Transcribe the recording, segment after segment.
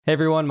Hey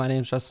everyone, my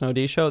name is Justin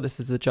Odisho. This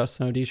is the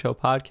Justin Odisho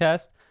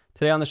podcast.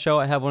 Today on the show,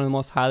 I have one of the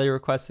most highly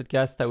requested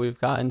guests that we've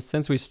gotten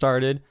since we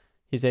started.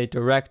 He's a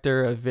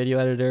director, a video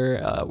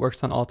editor,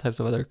 works on all types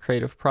of other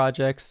creative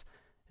projects.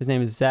 His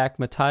name is Zach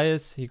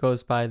Matias. He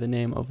goes by the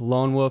name of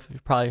Lone Wolf.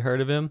 You've probably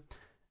heard of him.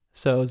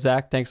 So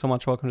Zach, thanks so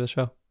much. Welcome to the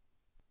show.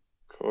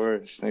 Of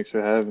course. Thanks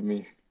for having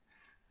me.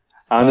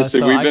 Uh, Honestly,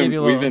 so we've I gave been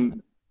you a we've little,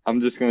 been I'm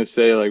just gonna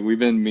say like we've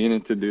been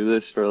meaning to do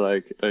this for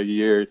like a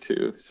year or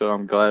two. So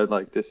I'm glad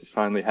like this is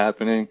finally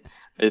happening.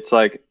 It's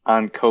like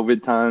on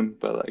COVID time,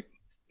 but like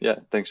yeah,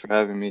 thanks for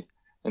having me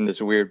in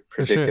this weird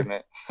for sure.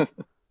 predicament.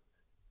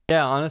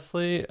 Yeah,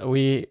 honestly,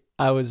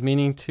 I was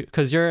meaning to,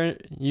 because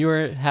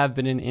have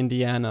been in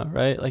Indiana,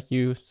 right? Like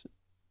you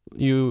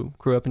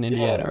grew up in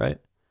Indiana, Yeah. right?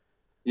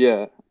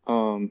 Yeah.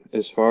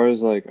 As far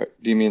as like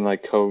do you mean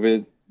like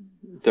COVID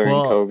during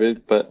Well,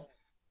 COVID? But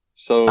I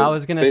so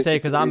was gonna say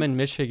because I'm basically, in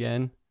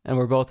Michigan and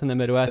we're both in the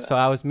Midwest, so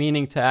I was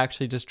meaning to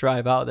actually just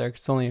drive out there 'cause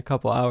it's only a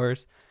couple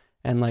hours,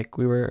 and like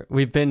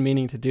we've been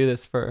meaning to do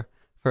this for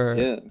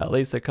yeah. at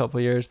least a couple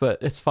years,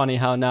 but it's funny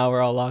how now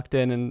we're all locked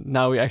in and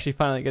now we actually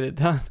finally get it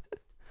done.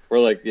 We're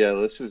like, yeah,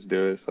 let's just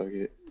do it. Fuck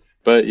it.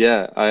 But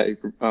yeah, I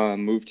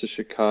moved to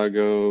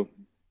Chicago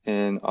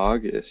in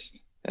August,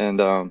 and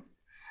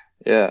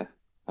yeah,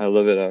 I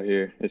love it out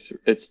here.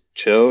 It's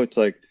chill. It's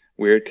like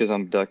weird because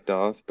I'm ducked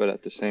off, but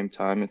at the same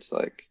time, it's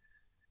like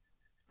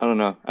I don't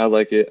know. I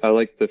like it. I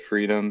like the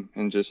freedom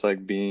and just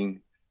like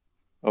being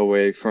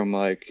away from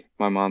like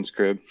my mom's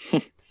crib.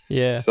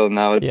 Yeah, So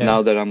now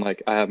yeah, that I'm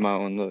like I have my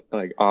own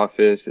like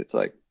office, it's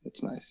like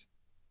it's nice.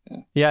 Yeah.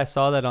 yeah. I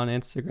saw that on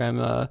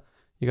Instagram.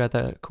 You got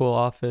that cool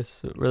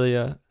office.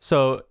 Really.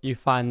 So you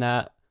find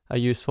that a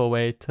useful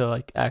way to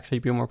like actually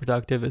be more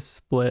productive is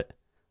split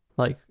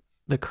like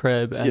the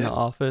crib and the Yeah.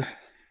 office.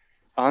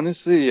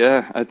 Honestly,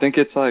 yeah. I think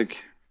it's like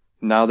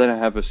now that I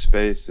have a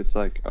space, it's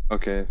like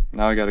okay,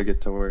 now I gotta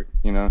get to work,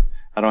 you know?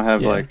 I don't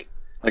have Yeah.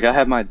 like I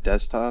have my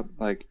desktop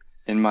like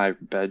in my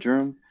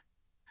bedroom,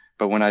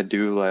 but when I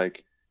do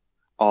like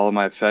all of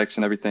my effects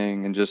and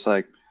everything and just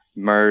like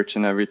merch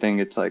and everything,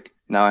 it's like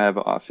now I have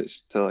an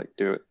office to like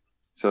do it.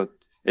 So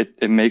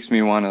it makes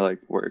me want to like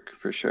work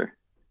for sure.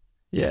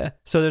 Yeah.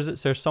 So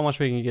there's so much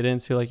we can get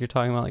into, like you're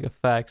talking about like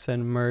effects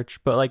and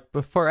merch, but like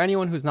for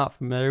anyone who's not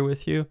familiar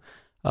with you,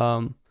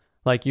 um,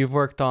 like you've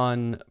worked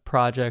on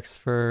projects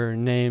for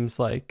names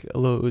like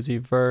Lil Uzi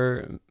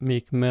Vert,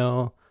 Meek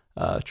Mill,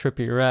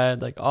 Trippie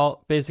Redd, like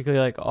all basically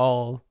like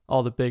all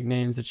the big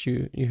names that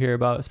you hear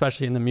about,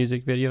 especially in the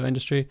music video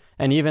industry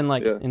and even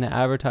like Yeah. in the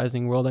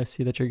advertising world. I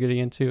see that you're getting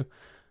into,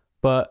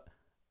 but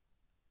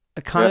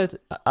Yeah.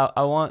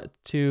 I want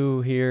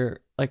to hear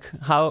like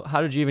how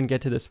did you even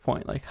get to this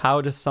point? Like how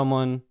does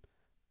someone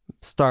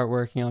start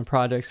working on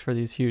projects for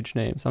these huge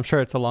names? I'm sure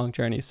it's a long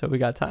journey, so we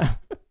got time.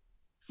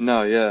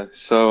 No, yeah.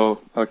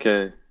 So,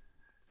 okay,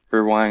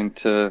 rewind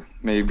to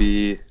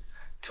maybe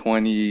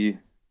 20.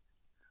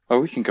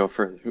 Oh, we can go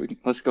further.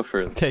 Let's go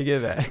further. Take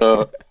it back.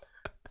 So,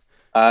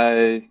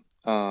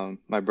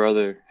 my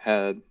brother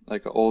had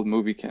like an old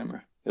movie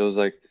camera. It was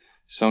like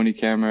Sony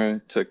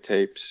camera, took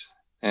tapes,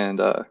 and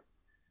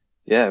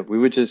yeah,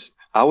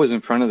 I was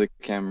in front of the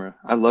camera.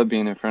 I love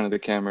being in front of the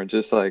camera,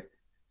 just like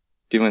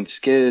doing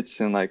skits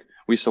and like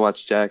we used to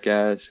watch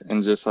Jackass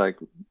and just like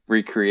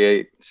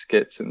recreate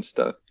skits and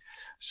stuff.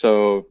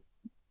 So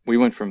we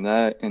went from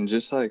that and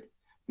just like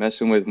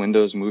messing with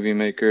Windows Movie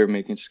Maker,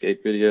 making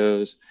skate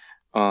videos.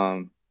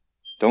 Um,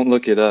 don't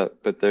look it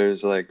up, but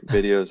there's like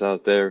videos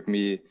out there of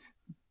me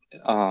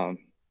um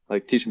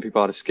like teaching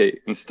people how to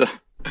skate and stuff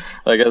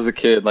like as a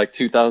kid, like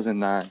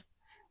 2009.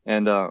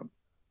 And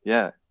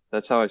yeah,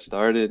 that's how I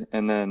started.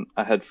 And then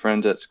I had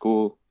friends at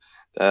school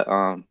that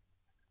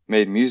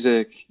made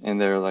music and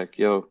they're like,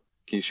 yo,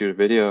 can you shoot a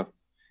video?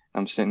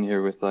 I'm sitting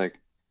here with like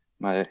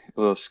my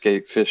little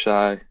skate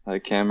fisheye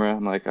like camera.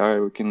 I'm like, all right,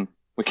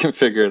 we can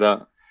figure it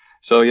out.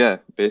 So yeah,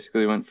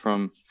 basically went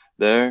from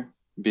there,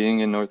 being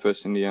in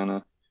Northwest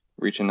Indiana,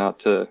 reaching out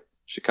to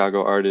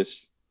Chicago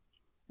artists.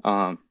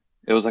 Um,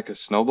 it was like a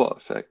snowball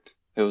effect.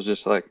 It was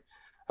just like,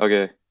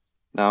 okay,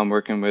 now I'm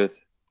working with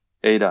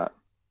A.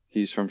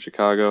 He's from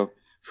Chicago.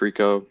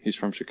 Frico, he's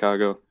from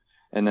Chicago.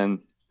 And then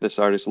this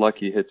artist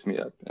Lucky hits me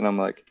up, and I'm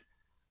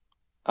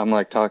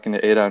like talking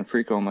to Ada and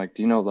Frico. I'm like,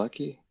 do you know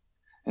Lucky?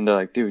 And they're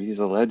like, dude, he's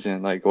a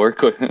legend. Like,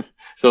 work with him.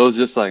 So it was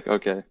just like,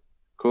 okay,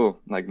 cool.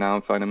 Like now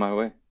I'm finding my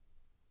way.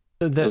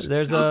 It was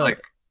There's it was like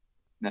a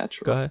Go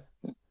natural. ahead.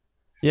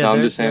 Yeah, No,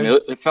 I'm just saying it,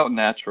 there's it felt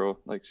natural,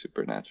 like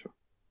supernatural.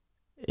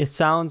 it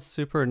sounds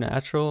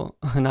supernatural,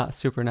 not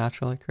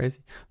supernatural like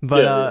crazy,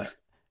 but Yeah,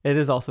 yeah. it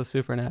is also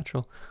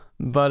supernatural.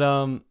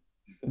 But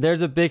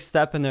there's a big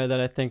step in there that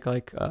I think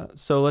like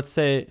so let's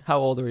say how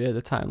old were you at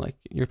the time? Like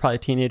you're probably a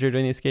teenager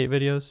doing these skate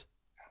videos.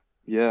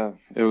 Yeah,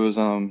 it was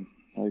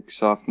like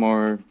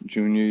sophomore,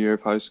 junior year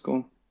of high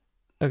school.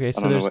 Okay, I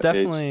so don't know there's what age.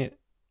 definitely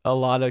a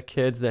lot of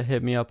kids that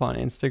hit me up on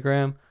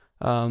Instagram,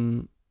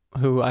 um,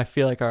 who I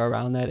feel like are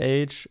around that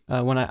age.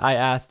 When I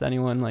asked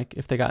anyone like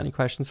if they got any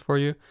questions for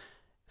you,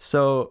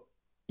 so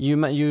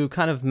you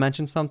kind of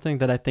mentioned something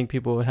that I think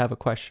people would have a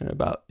question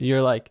about.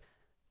 You're like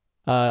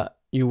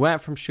you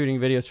went from shooting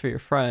videos for your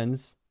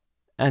friends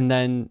and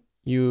then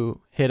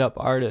you hit up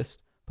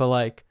artists, but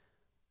like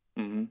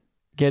Hmm.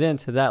 get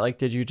into that. Like,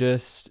 did you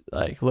just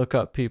like look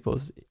up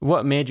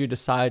what made you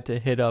decide to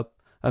hit up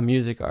a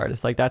music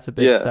artist? Like, that's a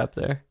big Yeah. step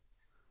there.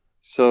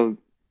 So,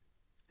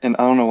 and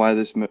I don't know why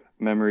this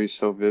memory is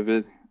so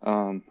vivid.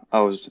 I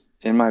was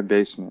in my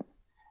basement,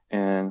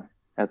 and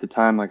at the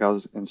time, like I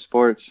was in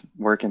sports,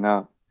 working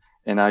out,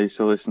 and I used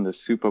to listen to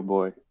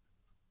Superboy.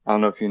 I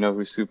don't know if you know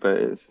who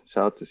Supa is.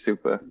 Shout out to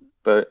Supa.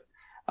 But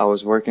I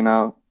was working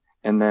out,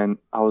 and then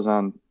I was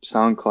on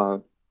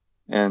SoundCloud,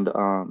 and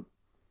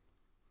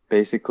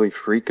basically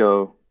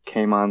Frico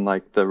came on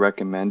like the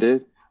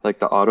recommended, like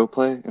the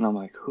autoplay, and I'm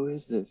like, who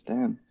is this?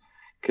 Damn,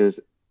 because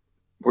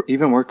we're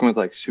even working with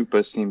like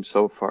Supa seems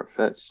so far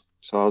fetched.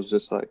 So I was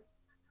just like,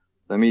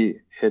 let me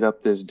hit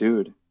up this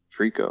dude,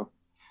 Frico,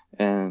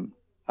 and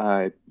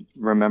I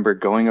remember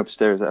going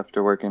upstairs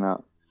after working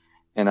out,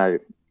 and I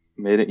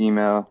made an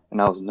email, and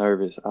I was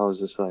nervous. I was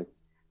just like,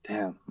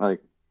 damn,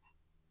 like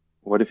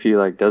what if he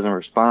like doesn't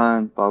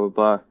respond, blah blah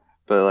blah.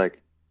 But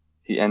like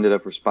he ended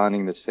up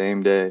responding the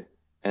same day,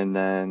 and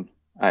then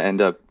I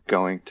end up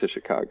going to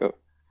Chicago.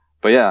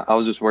 But yeah, I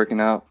was just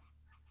working out,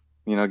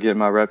 getting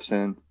my reps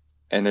in,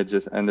 and it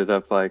just ended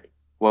up like,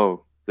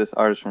 whoa, this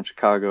artist from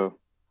Chicago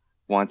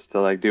wants to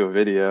like do a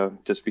video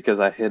just because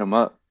I hit him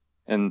up.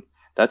 And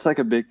that's like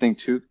a big thing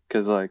too,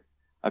 because like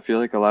I feel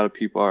like a lot of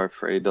people are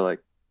afraid to like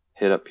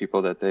hit up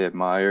people that they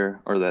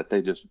admire or that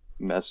they just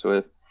mess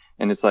with.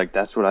 And it's like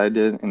that's what I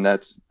did, and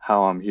that's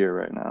how I'm here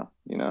right now.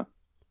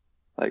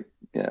 Like,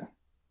 yeah.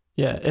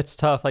 Yeah, it's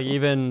tough. Like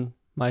even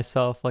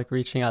myself, like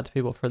reaching out to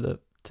people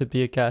to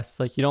be a guest,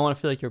 like you don't want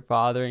to feel like you're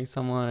bothering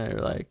someone or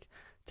like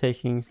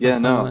taking from Yeah, no.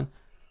 someone.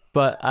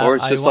 But Or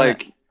it's I just want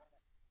to. like,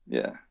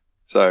 yeah.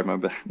 Sorry, my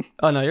bad.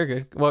 Oh no, you're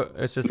good. What?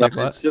 It's just No, like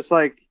it's what? just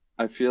like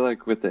I feel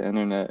like with the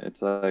internet,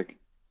 it's like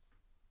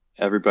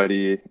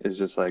everybody is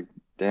just like,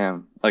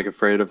 damn, like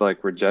afraid of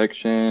like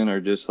rejection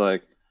or just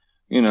like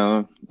you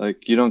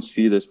don't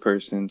see this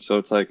person. So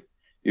it's like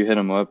you hit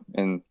them up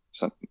and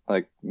some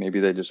like maybe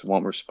they just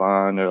won't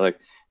respond or like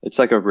it's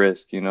like a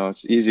risk.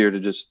 It's easier to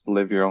just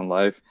live your own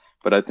life.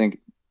 But I think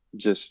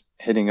just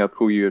hitting up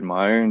who you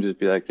admire and just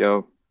be like,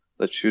 yo,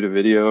 let's shoot a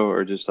video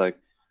or just like,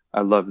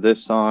 I love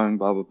this song,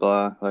 blah, blah,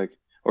 blah. Like,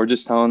 or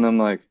just telling them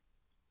like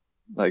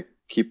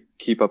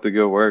keep up the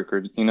good work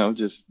or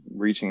just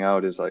reaching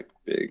out is like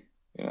big,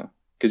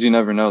 because you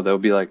never know, they'll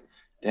be like,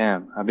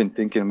 damn, I've been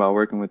thinking about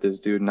working with this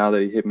dude now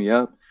that he hit me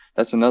up.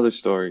 That's another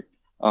story.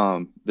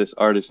 This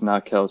artist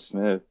Nakel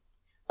Smith,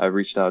 I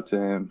reached out to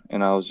him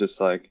and I was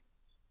just like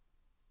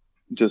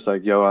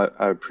yo,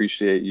 I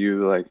appreciate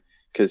you, like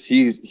because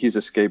he's a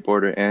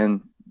skateboarder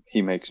and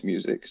he makes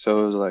music.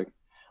 So it was like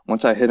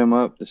once I hit him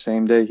up the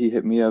same day he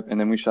hit me up and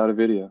then we shot a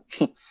video.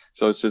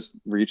 So it's just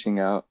reaching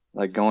out,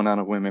 like going on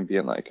a whim and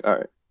being like, all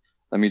right,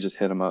 let me just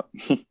hit him up.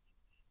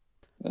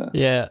 Yeah.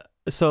 Yeah.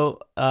 So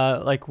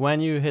like when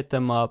you hit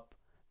them up,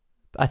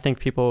 I think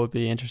people would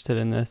be interested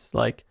in this.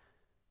 Like,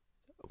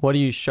 what are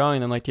you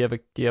showing them? Like, do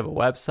you have a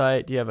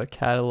website? Do you have a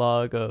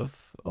catalog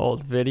of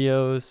old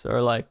videos?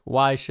 Or like,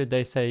 why should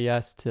they say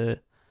yes to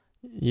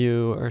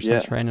you or some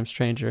Yeah. random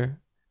stranger?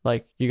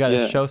 Like, you got to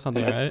Yeah. show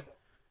something, And right?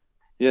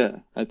 yeah,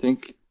 I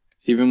think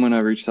even when I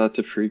reached out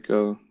to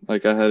Frico,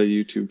 like I had a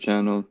YouTube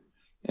channel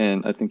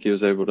and I think he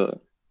was able to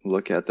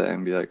look at that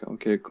and be like,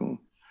 okay, cool.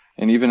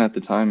 And even at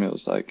the time, it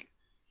was like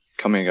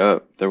coming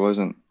up, there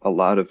wasn't a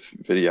lot of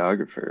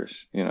videographers.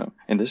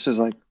 And this is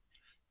like,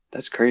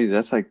 that's crazy.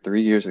 That's like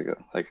 3 years ago.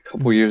 Like a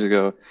couple Mhm. years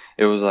ago,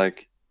 it was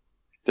like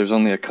there's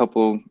only a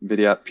couple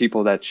video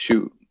people that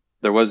shoot.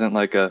 There wasn't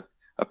like a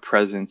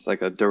presence,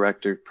 like a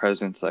director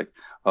presence, like,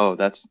 oh,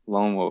 that's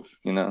Lone Wolf.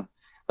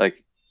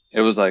 Like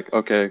it was like,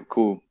 okay,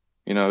 cool.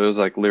 It was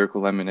like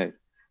Lyrical Lemonade.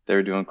 They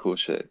were doing cool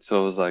shit. So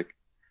it was like,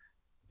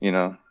 you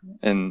know,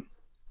 and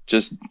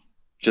just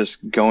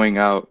just going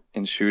out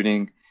and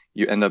shooting,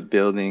 you end up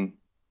building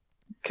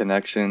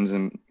connections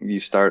and you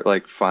start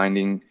like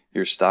finding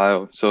your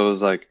style. So it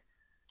was like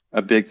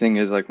a big thing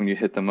is like when you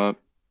hit them up,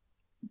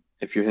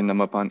 if you're hitting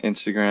them up on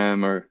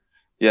Instagram or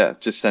yeah,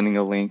 just sending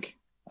a link.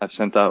 I've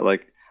sent out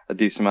like a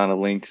decent amount of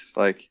links,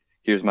 like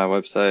here's my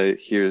website,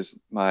 here's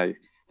my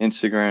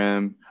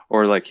Instagram,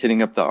 or like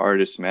hitting up the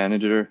artist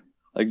manager,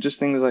 like just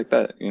things like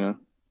that. Yeah.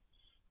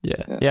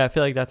 Yeah. Yeah, I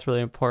feel like that's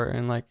really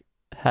important, like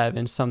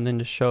having something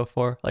to show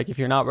for. Like if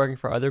you're not working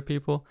for other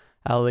people,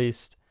 at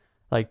least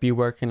like be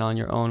working on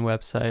your own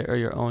website or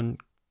your own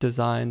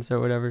designs or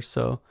whatever.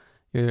 So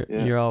you're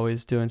Yeah. you're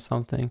always doing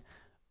something.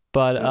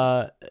 But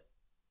Yeah.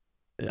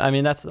 I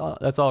mean that's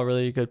all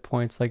really good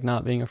points, like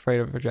not being afraid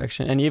of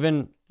rejection. And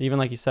even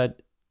like you said,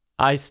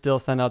 I still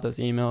send out those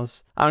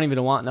emails. I don't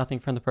even want nothing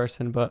from the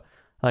person, but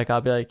like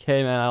I'll be like,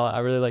 hey man, I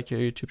really like your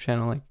YouTube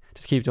channel. Like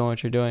just keep doing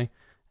what you're doing.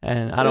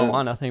 And I don't Yeah.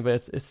 want nothing,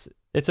 but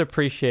it's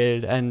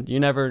appreciated. And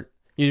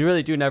you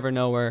really do never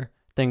know where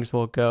things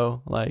will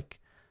go. Like,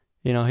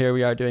 here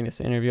we are doing this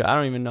interview. I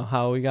don't even know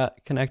how we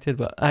got connected,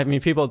 but I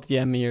mean, people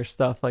DM me your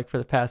stuff like for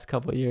the past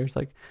couple of years,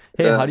 like,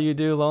 hey, how Yeah. do you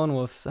do Lone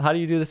Wolves? How do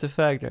you do this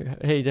effect? Or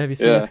hey, have you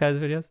seen this Yeah. guy's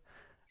videos?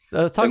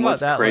 Talk And about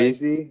what's that. Like,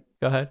 crazy,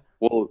 go ahead.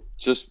 well,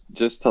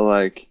 just to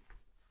like,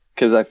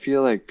 because I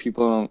feel like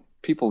people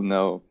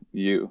know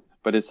you,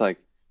 but it's like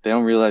they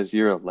don't realize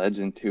you're a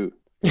legend too,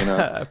 you know?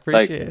 I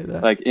Like appreciate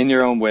that. like in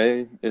your own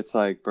way, it's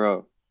like,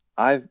 bro,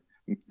 I've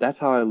that's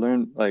how I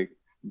learned like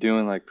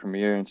doing like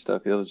Premiere and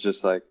stuff. It was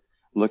just like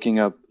looking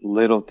up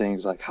little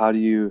things like how do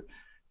you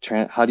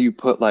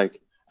put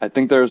like I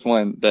think there was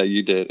one that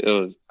you did. It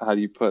was how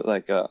do you put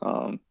like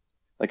a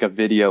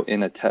video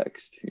in a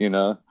text, you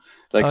know?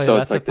 Like Oh yeah, so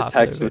it's that's a like the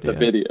popular text with the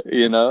video. video,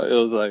 you know? It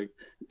was like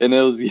and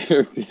it was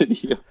your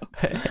video.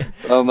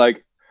 So I'm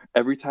like,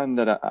 every time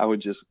that I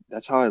would just,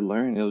 that's how I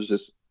learned. It was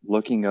just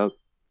looking up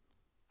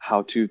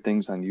how to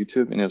things on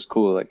YouTube, and it was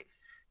cool, like,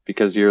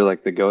 because you're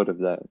like the goat of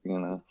that, you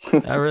know?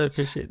 I really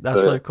appreciate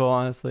that's really But cool,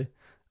 honestly.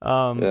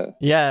 yeah,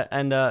 Yeah,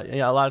 and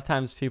yeah, a lot of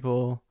times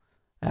people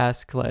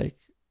ask like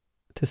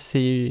to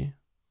see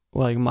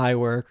like my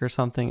work or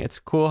something. It's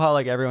cool how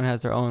like everyone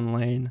has their own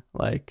lane.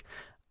 Like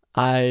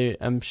I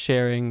am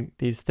sharing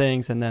these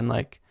things and then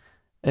like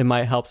it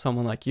might help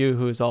someone like you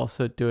who's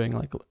also doing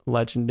like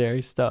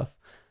legendary stuff.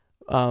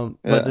 But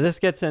yeah, this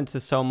gets into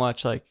so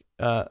much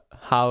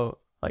how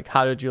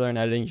did you learn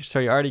editing? So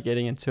you're already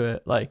getting into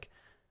it. Like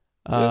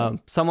yeah.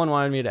 someone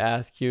wanted me to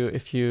ask you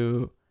if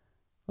you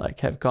like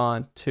have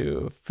gone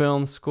to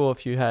film school,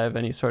 if you have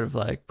any sort of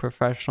like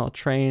professional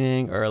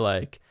training, or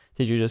like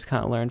did you just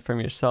kind of learn from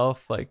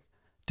yourself? Like,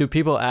 do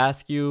people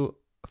ask you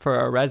for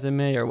a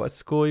resume or what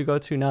school you go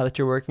to now that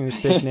you're working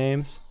with big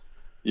names?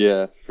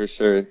 Yeah, for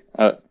sure.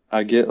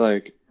 I get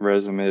like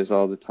resumes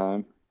all the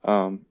time.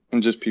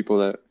 And just people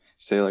that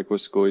say like what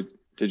school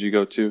did you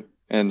go to?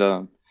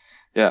 And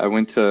yeah,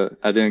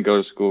 I didn't go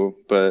to school,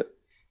 but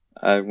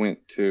I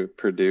went to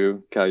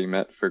Purdue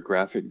Calumet for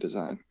graphic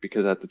design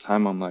because at the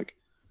time I'm like,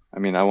 I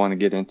mean, I want to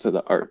get into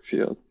the art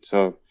field.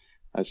 So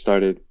I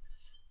started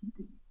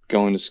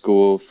going to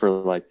school for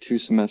like 2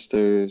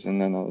 semesters and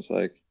then I was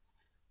like,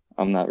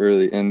 I'm not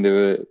really into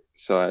it.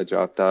 So I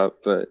dropped out.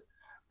 But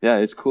yeah,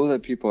 it's cool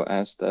that people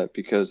ask that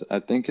because I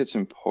think it's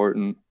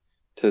important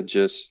to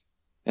just,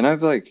 and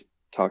I've like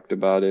talked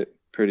about it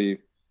pretty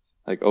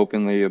like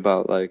openly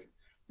about like,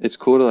 it's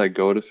cool to like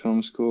go to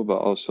film school, but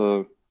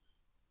also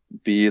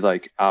be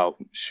like out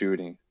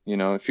shooting. You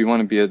know, if you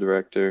want to be a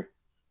director,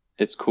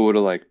 it's cool to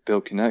like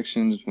build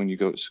connections when you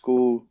go to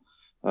school.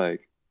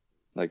 Like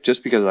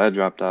just because I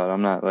dropped out,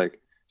 I'm not like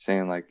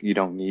saying like you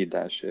don't need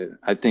that shit.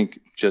 I think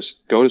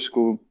just go to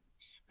school,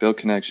 build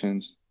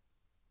connections,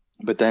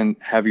 but then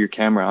have your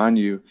camera on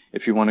you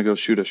if you want to go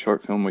shoot a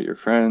short film with your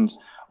friends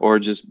or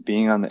just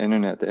being on the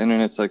internet. The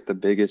internet's like the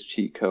biggest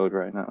cheat code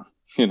right now,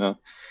 you know?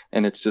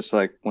 And it's just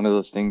like one of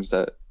those things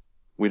that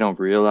we don't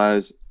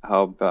realize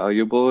how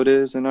valuable it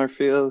is in our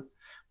field.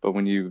 But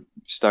when you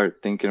start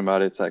thinking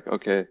about it, it's like,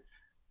 okay,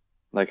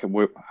 like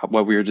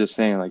what we were just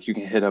saying, like you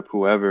can hit up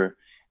whoever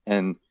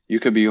and you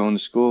could be going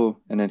to school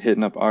and then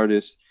hitting up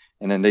artists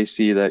and then they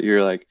see that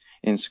you're like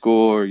in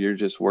school or you're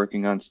just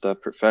working on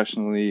stuff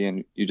professionally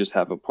and you just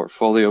have a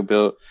portfolio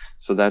built.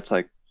 So that's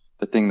like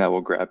the thing that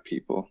will grab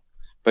people.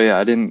 But yeah,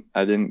 I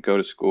didn't go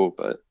to school,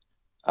 but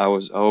I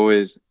was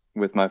always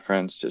with my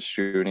friends just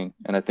shooting.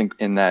 And I think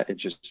in that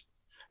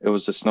it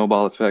was the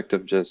snowball effect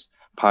of just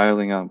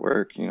piling on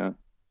work, you know?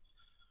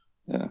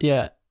 Yeah.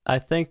 Yeah, I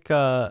think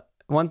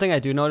one thing I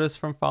do notice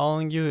from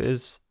following you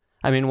is,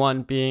 I mean,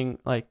 one being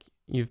like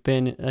you've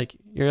been like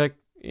you're like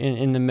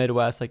in the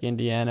Midwest, like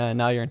Indiana, and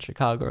now you're in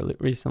Chicago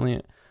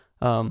recently.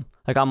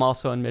 Like I'm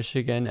also in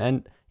Michigan,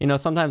 and you know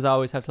sometimes I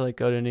always have to like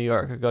go to New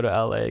York or go to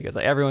LA because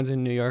like everyone's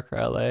in New York or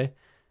LA.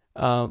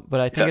 But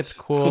I think it's Yes.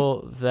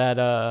 cool that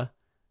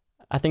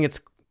I think it's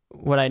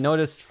what I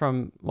noticed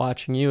from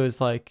watching you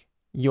is like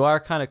you are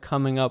kind of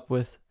coming up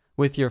with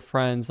your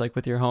friends, like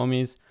with your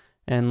homies,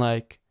 and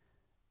like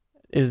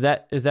is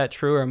that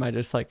true, or am I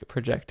just like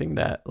projecting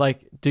that?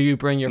 Like, do you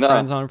bring your No.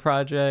 friends on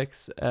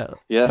projects?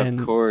 Yeah, of And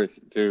course,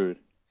 dude.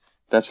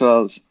 That's what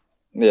I was,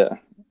 yeah.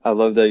 I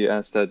love that you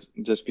asked that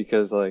just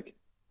because, like,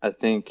 I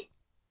think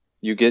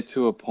you get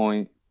to a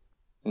point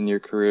in your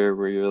career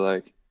where you're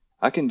like,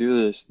 I can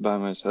do this by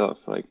myself.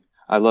 Like,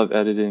 I love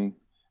editing.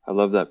 I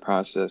love that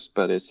process.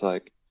 But it's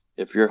like,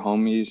 if your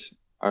homies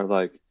are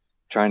like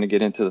trying to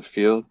get into the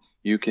field,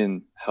 you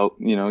can help,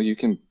 you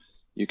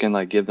can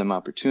like give them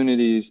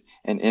opportunities.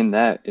 And in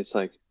that, it's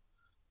like,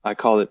 I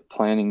call it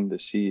planting the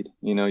seed.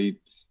 You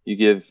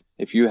give,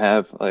 if you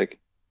have like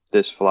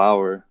this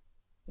flower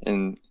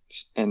and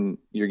and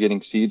you're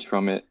getting seeds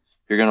from it,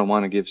 you're gonna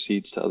want to give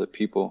seeds to other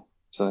people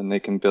so then they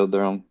can build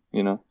their own,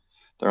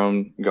 their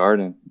own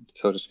garden,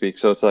 so to speak.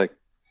 So it's like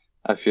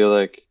I feel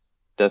like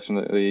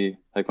definitely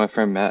like my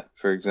friend Matt,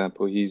 for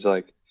example, he's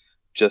like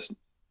just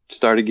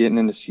started getting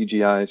into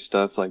CGI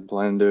stuff like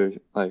Blender,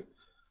 like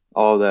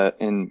all that,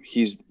 and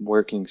he's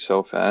working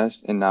so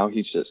fast, and now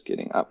he's just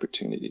getting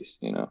opportunities,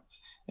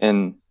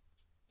 and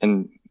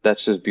and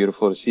that's just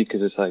beautiful to see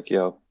because it's like,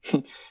 yo,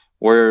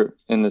 we're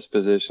in this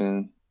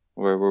position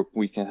where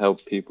we can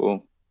help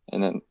people,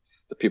 and then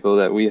the people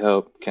that we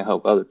help can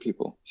help other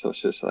people. So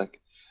it's just like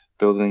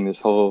building this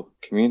whole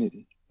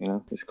community.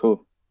 It's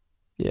cool.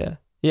 yeah,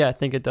 Yeah, I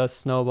think it does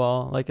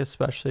snowball, like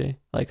especially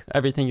like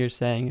everything you're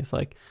saying is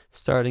like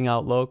starting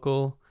out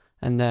local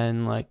and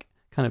then like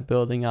kind of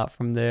building out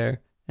from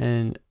there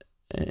and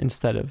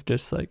instead of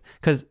just like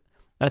cuz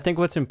I think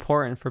what's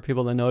important for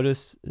people to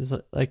notice is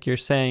like you're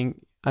saying,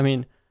 I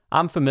mean,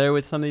 I'm familiar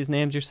with some of these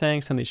names you're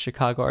saying, some of these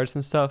Chicago artists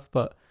and stuff,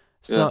 but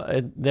so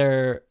Yeah.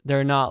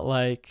 they're not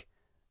like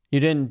you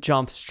didn't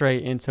jump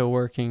straight into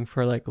working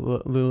for like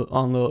on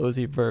Lil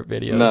Uzi Vert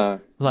videos.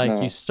 No,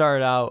 Like you no.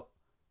 start out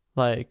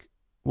like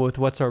with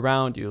what's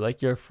around you,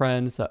 like your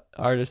friends, the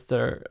artists that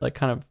are like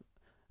kind of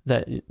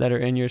that are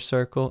in your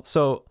circle.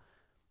 So,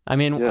 I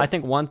mean, I Yeah.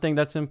 think one thing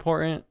that's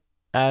important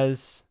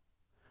as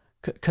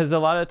because a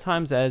lot of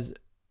times as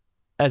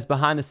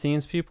behind the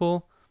scenes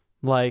people,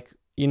 like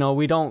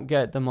we don't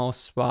get the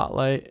most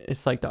spotlight.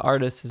 It's like the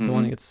artist is the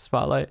one who Mm-hmm. gets the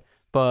spotlight.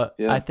 But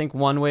I Yeah. think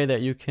one way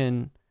that you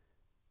can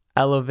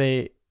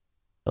elevate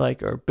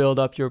like or build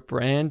up your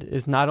brand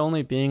is not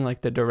only being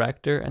like the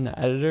director and the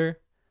editor,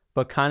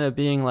 but kind of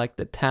being like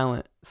the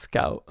talent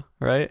scout,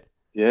 right?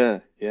 Yeah.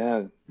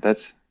 Yeah.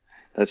 That's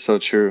so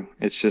true.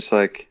 It's just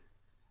like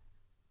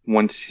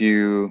once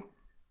you,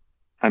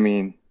 I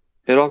mean,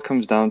 it all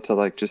comes down to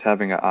like just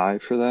having an eye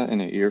for that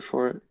and an ear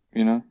for it,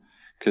 you know?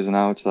 Because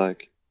now it's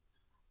like,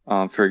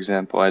 for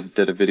example, I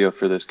did a video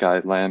for this guy,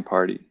 Land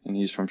Party, and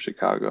he's from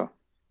Chicago,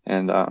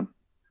 and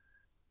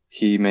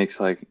he makes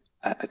like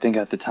I think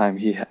at the time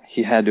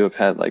he had to have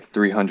had like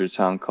 300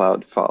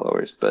 SoundCloud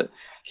followers, but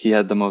he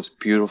had the most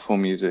beautiful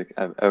music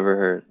I've ever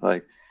heard.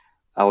 Like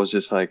I was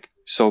just like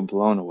so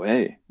blown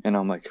away, and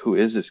I'm like, who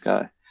is this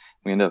guy?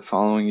 We end up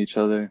following each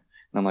other, and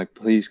I'm like,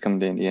 please come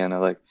to Indiana.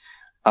 Like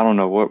I don't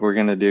know what we're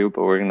gonna do,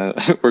 but we're gonna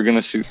we're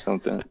gonna shoot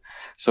something.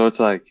 So it's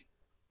like,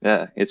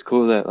 yeah, it's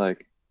cool that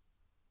like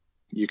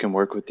you can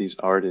work with these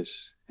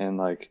artists and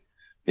like,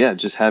 yeah,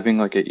 just having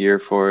like an ear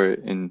for it,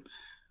 and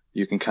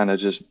you can kind of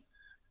just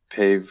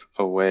pave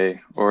a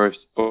way. Or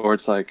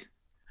it's like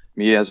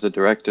me as a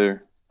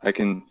director, I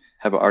can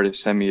have an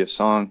artist send me a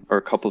song or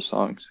a couple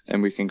songs,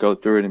 and we can go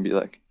through it and be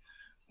like,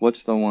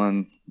 what's the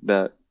one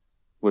that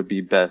would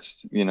be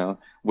best,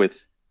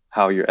 with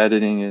how your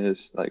editing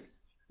is, like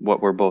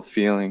what we're both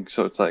feeling.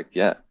 So it's like,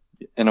 yeah,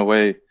 in a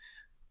way,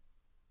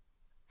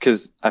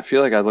 because I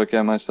feel like I look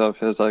at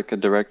myself as like a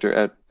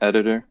director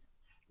editor,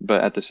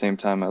 but at the same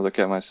time, I look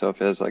at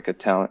myself as like a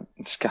talent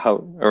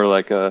scout or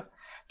like a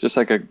just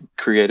like a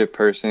creative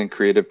person,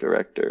 creative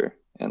director.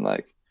 And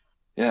like,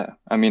 yeah,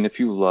 I mean, if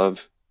you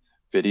love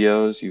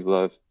videos, you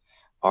love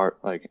art,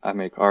 like I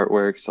make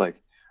artworks, like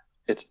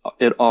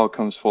it all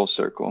comes full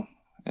circle.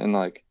 And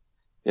like,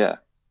 yeah,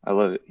 I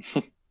love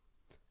it.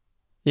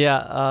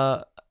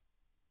 Yeah,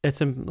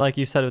 it's like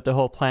you said with the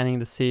whole planting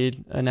the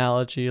seed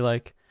analogy,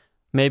 like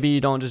maybe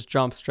you don't just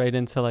jump straight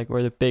into like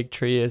where the big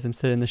tree is and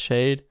sit in the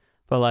shade,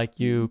 but like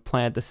you Mhm.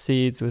 plant the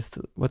seeds with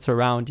what's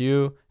around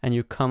you and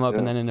you come up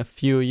and Yeah, then in a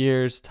few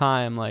years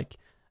time like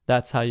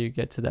that's how you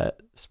get to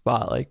that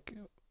spot like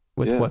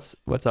with yeah, what's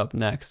up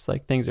next.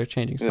 Like things are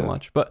changing so yeah.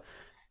 much. But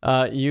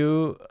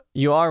you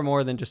are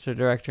more than just a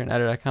director and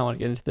editor. I kind of want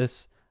to get into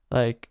this.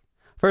 Like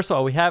first of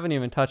all, we haven't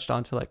even touched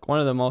on to like one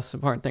of the most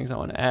important things I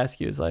want to ask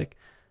you is like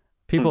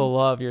people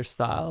love your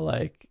style,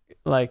 like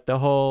the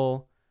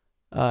whole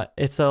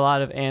it's a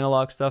lot of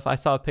analog stuff. I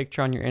saw a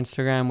picture on your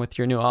Instagram with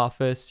your new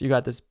office. You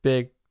got this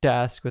big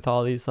desk with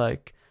all these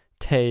like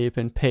tape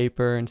and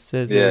paper and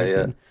Yeah, scissors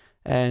yeah,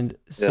 and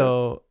yeah.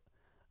 so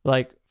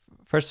like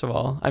first of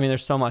all, I mean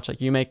there's so much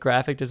like you make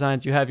graphic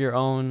designs, you have your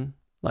own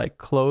like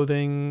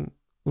clothing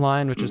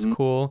line, which is Hmm.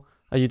 cool.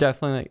 You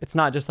definitely like it's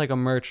not just like a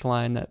merch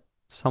line that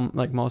some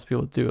like most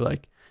people do.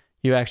 Like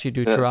you actually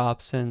do Yeah,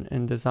 drops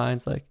and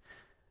designs like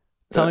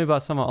tell yeah. me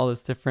about some of all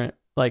this different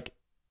like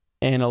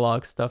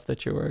analog stuff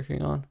that you're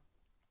working on.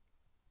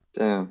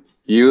 Damn.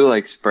 You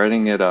like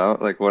spreading it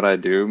out, like what I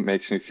do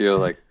makes me feel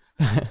like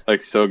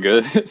so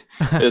good.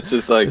 It's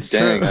just like, It's true.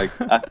 dang, like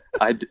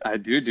I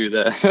do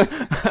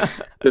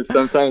that. Because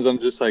sometimes I'm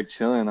just like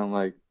chilling. I'm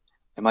like,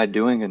 am I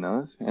doing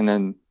enough? And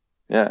then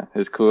yeah,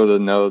 it's cool to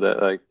know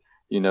that like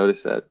you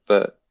notice that.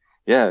 But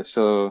yeah,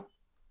 so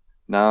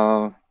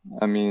now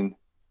I mean,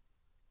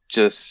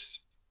 just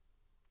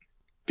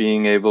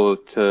being able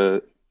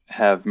to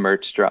have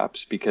merch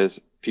drops because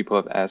people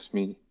have asked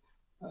me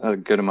a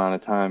good amount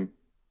of time,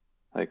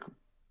 like,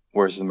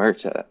 where's the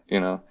merch at?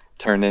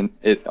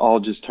 It all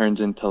just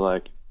turns into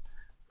like,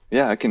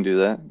 yeah, I can do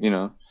that.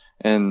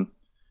 And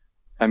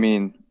I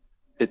mean,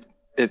 it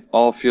it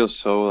all feels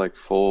so like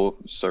full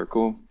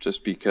circle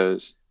just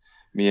because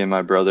me and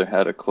my brother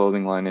had a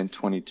clothing line in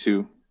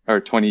 22 or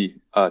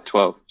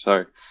 2012.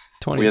 Sorry.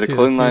 We had a 22, the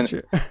clothing line.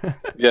 future.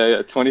 Yeah,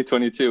 yeah,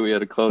 2022 we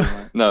had a clothing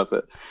line. No,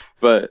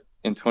 but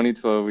in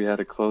 2012 we had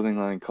a clothing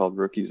line called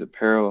Rookies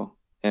Apparel,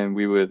 and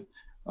we would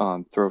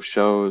throw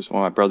shows.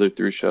 Well, my brother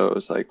threw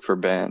shows like for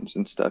bands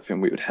and stuff,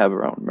 and we would have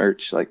our own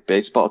merch, like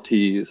baseball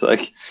tees,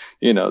 like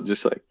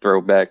just like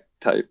throwback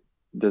type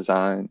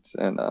designs.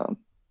 And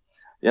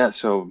yeah,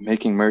 so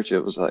making merch, it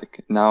was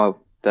like now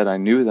that I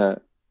knew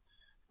that,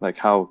 like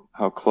how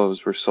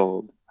clothes were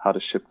sold, how to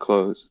ship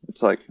clothes,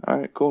 it's like, all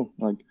right, cool.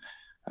 Like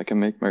I can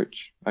make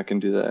merch. I can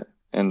do that.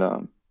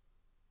 And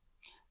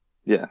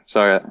yeah,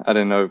 sorry, I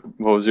didn't know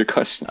what was your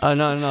question. No,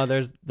 no, no.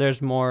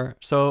 There's more.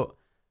 So,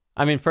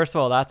 I mean, first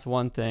of all, that's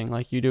one thing.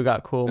 Like you do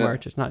got cool Yeah.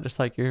 merch. It's not just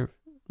like you're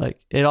like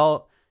it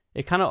all.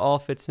 It kind of all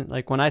fits in.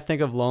 Like when I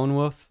think of Lone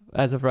Wolf,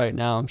 as of right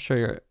now, I'm sure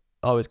you're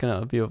always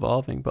gonna be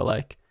evolving. But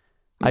like,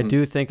 I Hmm.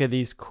 do think of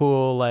these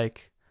cool,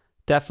 like,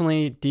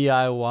 definitely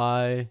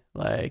DIY,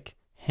 like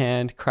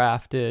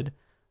handcrafted,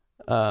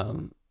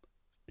 um,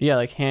 yeah,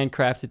 like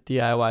handcrafted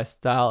DIY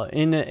style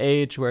in the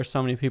age where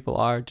so many people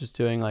are just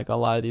doing like a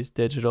lot of these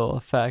digital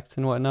effects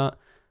and whatnot.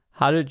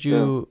 How did Yeah.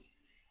 you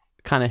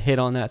kind of hit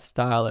on that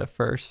style at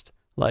first?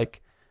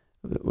 Like,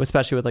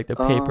 especially with like the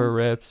paper Um,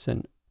 rips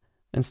and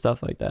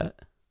stuff like that.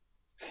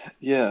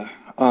 yeah.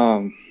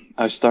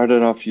 I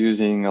started off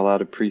using a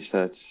lot of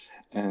presets,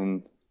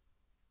 and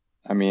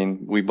I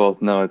mean, we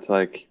both know it's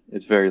like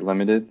it's very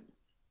limited.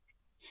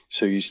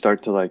 So you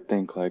start to like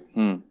think like,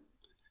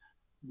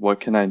 what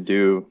can I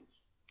do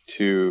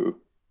to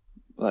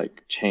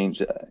like change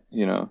that,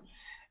 you know?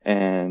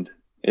 And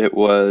it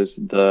was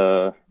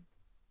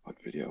what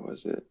video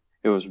was it?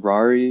 It was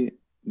Rari,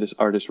 this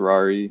artist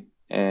Rari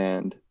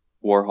and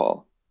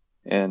Warhol.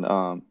 And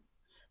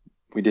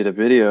we did a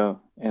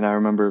video and I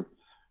remember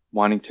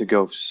wanting to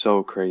go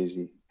so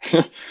crazy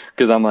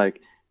because I'm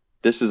like,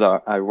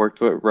 I worked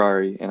with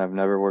Rari and I've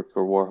never worked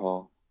for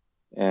Warhol.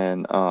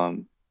 And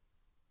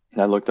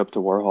I looked up to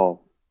Warhol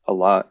a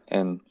lot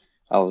and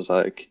I was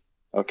like,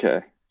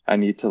 okay, I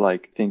need to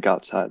like think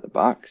outside the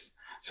box.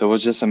 So it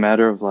was just a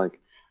matter of like,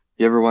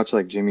 you ever watch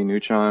like Jimmy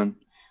Neutron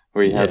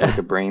where he had like Yeah.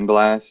 a brain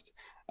blast?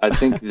 I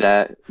think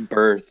that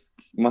birthed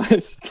my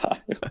style.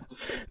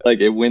 Like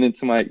it went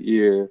into my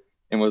ear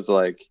and was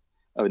like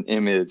an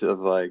image of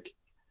like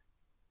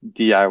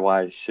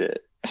DIY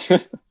shit.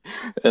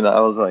 And I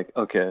was like,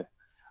 okay,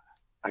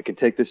 I can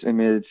take this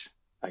image,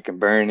 I can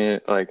burn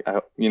it,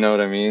 you know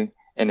what I mean?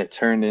 And it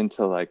turned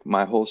into like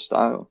my whole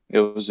style. It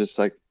was just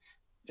like,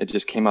 it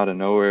just came out of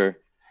nowhere.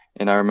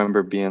 And I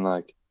remember being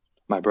like,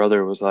 my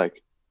brother was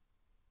like,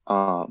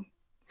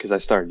 because I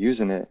started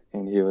using it,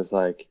 and he was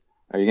like,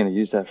 "Are you gonna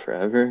use that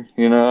forever?"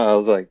 You know, I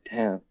was like,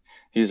 "Damn,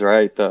 he's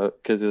right though,"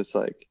 because it's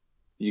like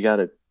you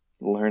gotta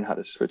learn how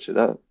to switch it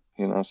up,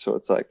 you know. So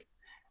it's like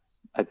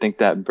I think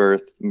that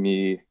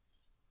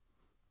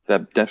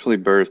definitely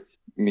birthed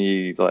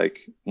me like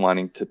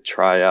wanting to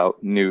try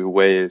out new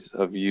ways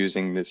of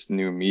using this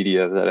new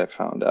media that I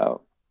found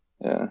out.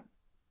 Yeah.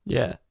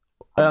 Yeah.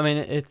 I mean,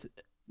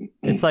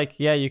 it's like,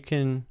 yeah, you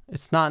can,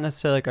 it's not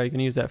necessarily like, are you going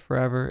to use that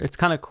forever? It's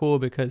kind of cool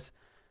because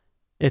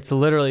it's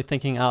literally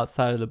thinking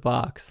outside of the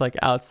box, like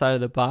outside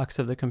of the box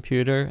of the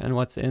computer and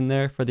what's in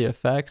there for the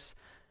effects.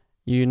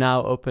 You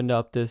now opened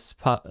up this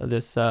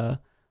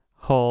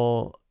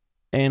whole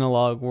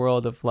analog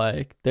world of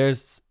like,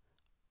 there's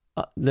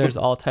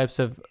all types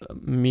of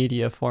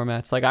media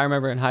formats. Like I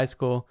remember in high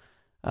school,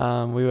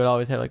 we would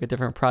always have like a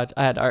different project.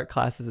 I had art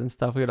classes and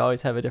stuff. We would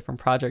always have a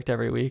different project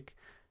every week.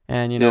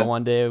 And Yeah.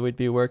 one day we'd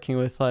be working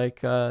with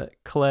like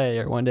clay,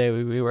 or one day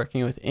we'd be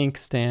working with ink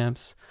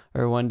stamps,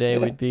 or one day Yeah.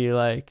 we'd be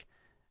like,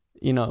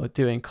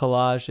 doing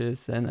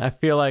collages. And I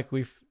feel like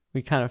we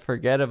kind of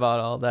forget about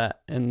all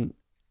that. And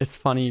it's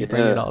funny you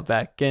bring it Yeah. all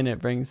back in. It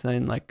brings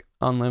in like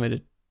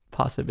unlimited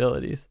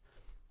possibilities.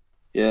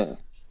 Yeah.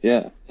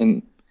 Yeah.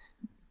 And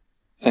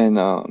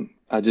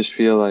I just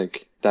feel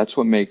like that's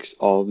what makes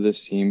all of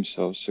this seem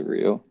so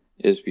surreal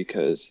is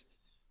because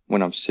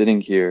when I'm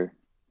sitting here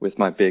with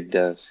my big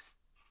desk,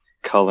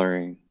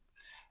 coloring,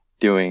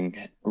 doing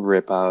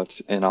rip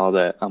outs and all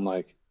that, I'm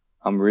like,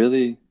 I'm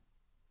really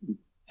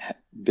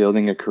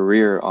building a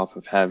career off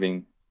of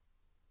having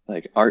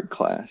like art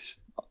class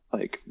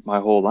like my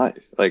whole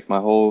life.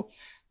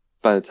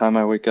 By the time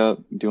I wake up,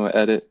 do an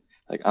edit,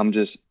 like I'm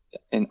just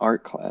in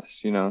art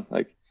class, you know,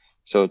 like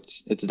so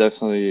it's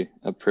definitely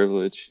a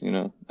privilege, you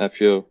know. I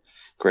feel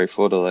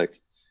grateful to like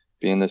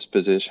be in this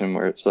position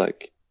where it's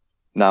like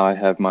now I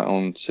have my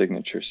own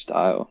signature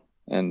style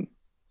and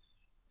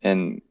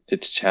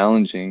it's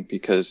challenging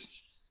because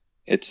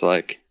it's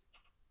like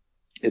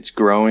it's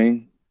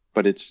growing,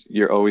 but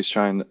you're always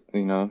trying to,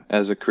 you know,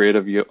 as a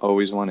creative, you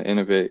always want to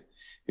innovate.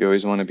 You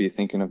always want to be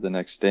thinking of the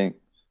next thing.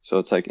 So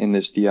it's like in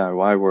this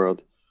DIY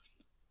world,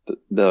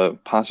 the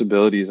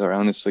possibilities are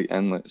honestly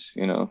endless.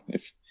 You know,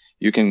 if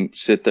you can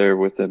sit there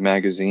with a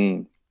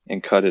magazine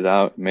and cut it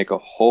out, make a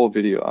whole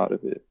video out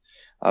of it,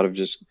 out of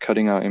just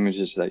cutting out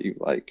images that you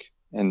like.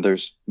 And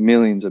there's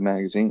millions of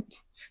magazines.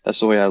 That's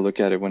the way I look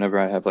at it whenever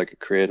I have like a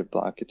creative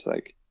block. It's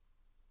like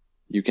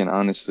you can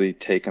honestly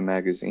take a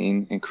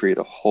magazine and create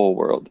a whole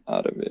world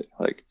out of it.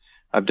 Like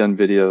I've done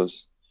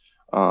videos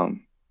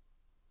um,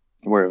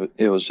 where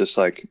it was just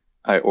like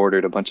I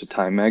ordered a bunch of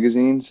Time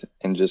magazines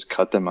and just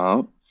cut them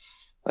out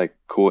like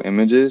cool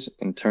images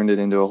and turned it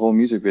into a whole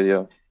music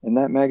video. And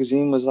that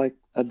magazine was like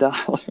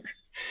 $1.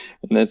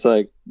 And it's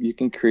like you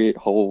can create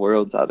whole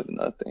worlds out of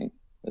nothing.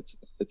 It's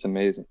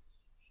amazing.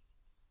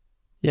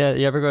 Yeah,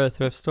 you ever go to a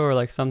thrift store?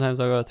 Like sometimes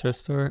I'll go to a thrift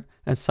store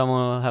and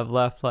someone will have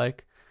left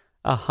like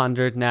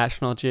 100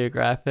 National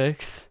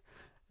Geographics,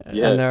 and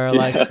Yeah, they're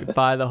yeah, like,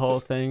 buy the whole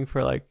thing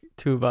for like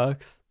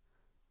 $2.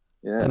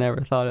 I Yeah.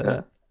 never thought of Yeah.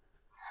 that.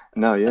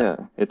 No, yeah.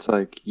 It's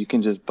like you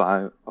can just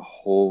buy a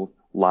whole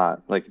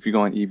lot. Like if you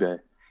go on eBay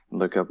and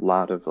look up a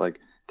lot of like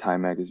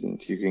Time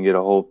magazines, you can get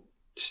a whole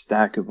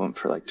stack of them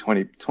for like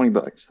 20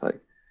 bucks. Like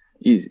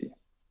easy,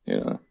 you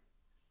know.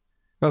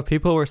 Bro,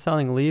 people were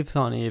selling leaves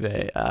on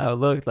eBay. I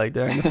looked like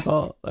during the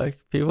fall, like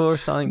people were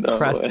selling No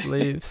pressed way.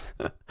 leaves.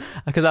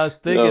 Because I was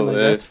thinking No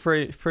like that's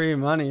way. free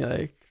money.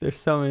 Like there's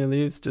so many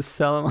leaves, just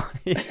sell them on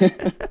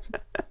eBay.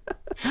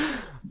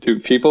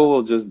 Dude, people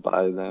will just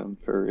buy them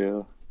for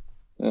real.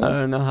 I Yeah.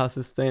 don't know how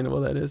sustainable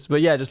that is,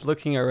 but yeah, just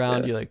looking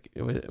around Yeah. you, like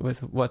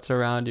with what's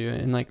around you,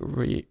 and like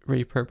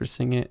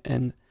repurposing it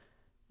and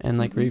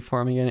like Hmm.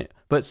 reforming it.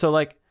 But so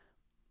like,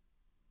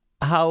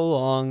 how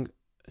long?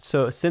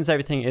 So since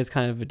everything is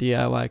kind of a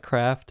DIY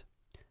craft,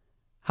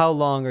 how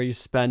long are you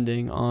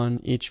spending on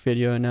each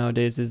video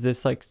nowadays? Is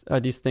this like, are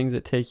these things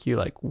that take you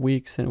like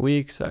weeks and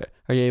weeks? Are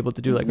you able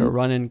to do like a Hmm.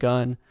 run and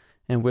gun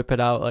and whip it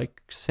out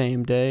like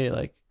same day?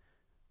 Like,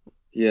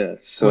 Yeah.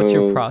 what's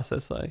your So,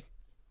 process like?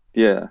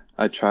 yeah,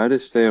 I try to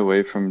stay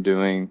away from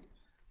doing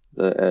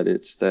the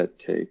edits that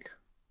take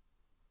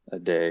a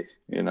day.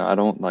 You know, I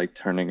don't like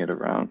turning it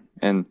around.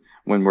 And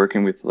when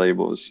working with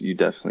labels, you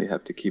definitely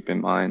have to keep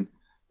in mind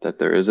that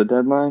there is a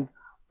deadline,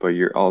 but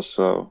you're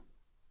also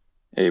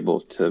able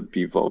to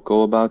be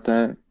vocal about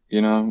that.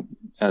 You know,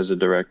 as a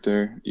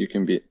director, you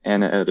can be,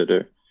 and an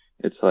editor.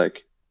 It's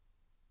like,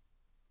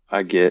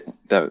 I get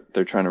that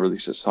they're trying to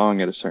release a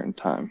song at a certain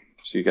time.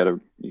 So you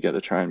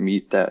gotta try and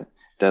meet that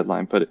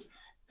deadline. But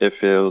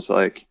if it was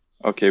like,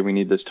 okay, we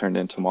need this turned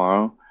in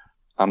tomorrow,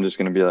 I'm just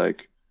gonna be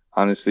like,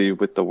 honestly,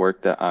 with the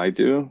work that I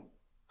do,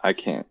 I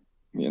can't,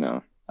 you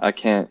know, I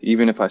can't,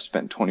 even if I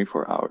spent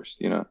 24 hours,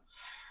 you know.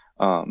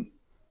 Um,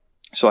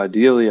 so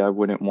ideally I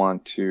wouldn't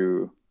want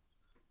to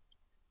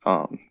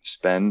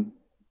spend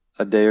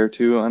a day or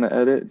two on an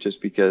edit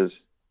just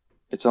because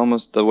it's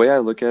almost the way I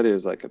look at it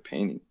is like a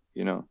painting,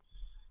 you know.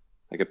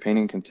 Like a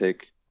painting can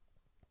take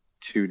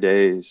 2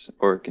 days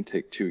or it can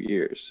take 2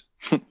 years.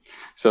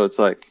 So it's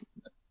like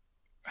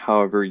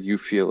however you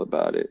feel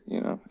about it,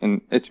 you know.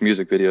 And it's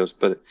music videos,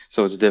 but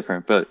so it's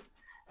different. But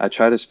I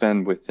try to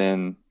spend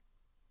within,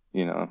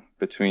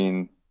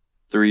 between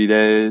 3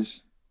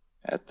 days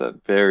at the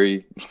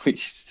very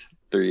least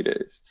 3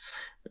 days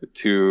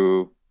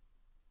to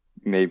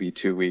maybe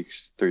 2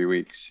 weeks, 3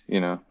 weeks,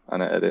 on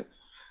an edit.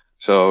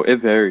 So it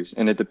varies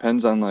and it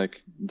depends on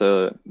like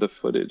the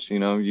footage,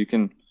 you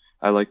can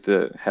I like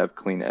to have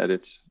clean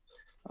edits.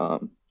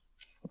 Um,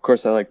 of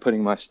course, I like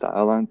putting my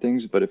style on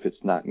things, but if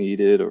it's not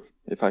needed or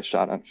if I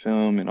shot on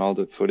film and all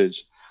the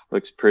footage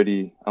looks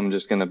pretty, I'm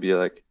just gonna be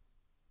like,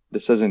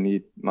 this doesn't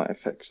need my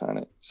effects on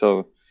it.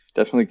 So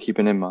definitely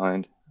keeping in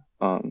mind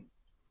um,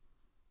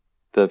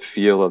 the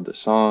feel of the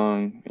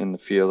song and the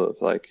feel of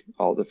like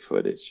all the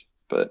footage.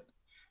 But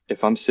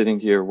if I'm sitting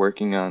here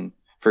working on,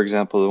 for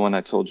example, the one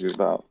I told you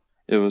about,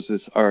 it was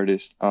this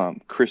artist,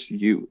 Chris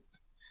Yu,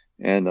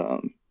 and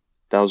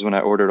that was when I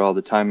ordered all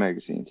the Time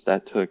magazines.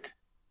 That took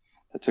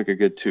a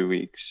good 2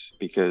 weeks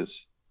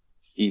because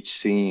each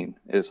scene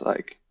is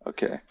like,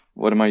 okay,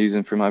 what am I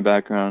using for my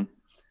background?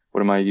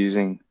 What am I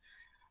using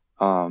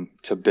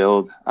to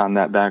build on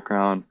that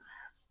background?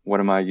 What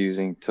am I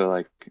using to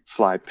like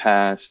fly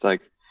past?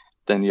 Like,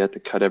 then you have to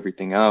cut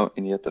everything out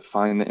and you have to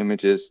find the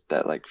images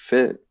that like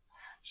fit.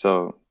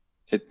 So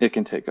it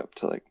can take up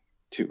to like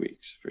 2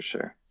 weeks for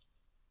sure.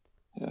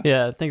 Yeah.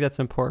 Yeah, I think that's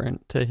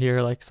important to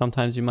hear. Like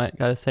sometimes you might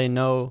gotta say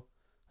no,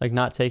 like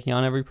not taking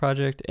on every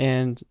project,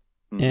 and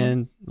Hmm.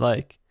 and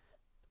like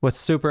what's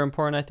super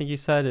important, I think you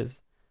said,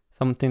 is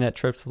something that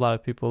trips a lot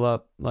of people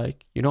up.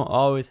 Like you don't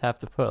always have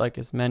to put like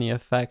as many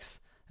effects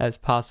as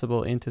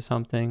possible into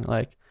something.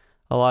 Like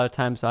a lot of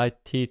times I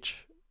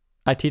teach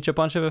a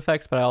bunch of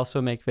effects, but I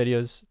also make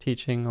videos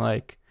teaching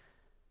like,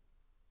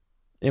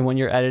 and when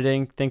you're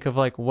editing, think of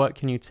like what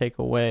can you take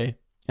away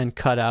and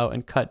cut out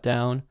and cut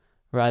down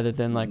rather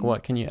than like Hmm.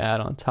 what can you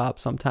add on top.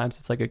 Sometimes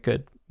it's like a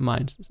good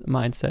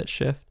mindset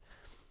shift.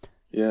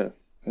 Yeah.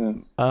 Yeah.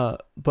 Yeah.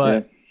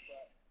 But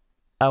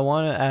I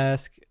want to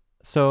ask,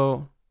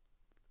 so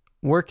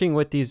working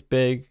with these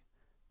big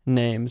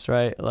names,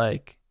 right?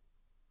 Like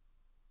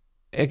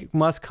it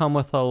must come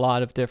with a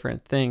lot of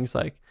different things.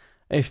 Like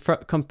if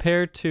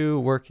compared to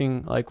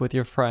working like with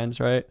your friends,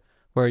 right?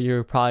 Where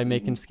you're probably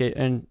making Hmm. skate,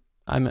 and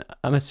I'm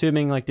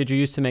assuming like, did you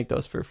used to make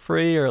those for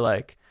free, or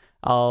like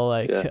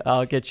Yeah.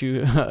 I'll get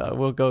you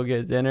we'll go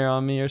get dinner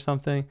on me or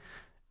something,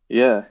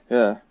 Yeah.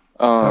 Yeah.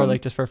 or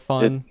like just for It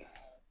fun?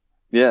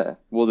 Yeah,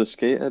 well, the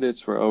skate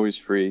edits were always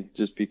free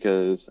just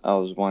because I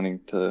was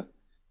wanting to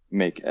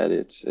make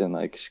edits and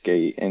like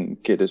skate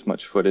and get as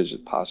much footage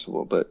as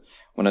possible. But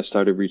when I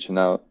started reaching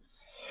out,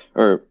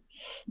 or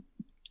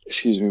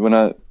excuse me,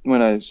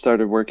 when I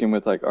started working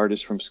with like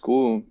artists from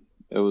school,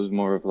 it was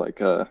more of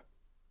like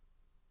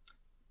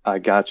I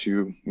got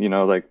you,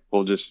 like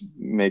we'll just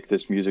make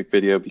this music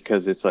video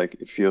because it's like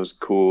it feels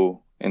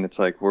cool and it's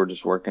like we're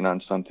just working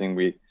on something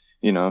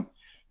you know,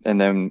 and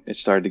then it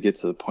started to get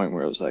to the point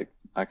where it was like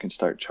I can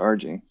start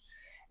charging.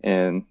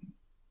 And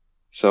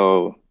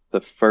so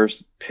the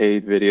first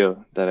paid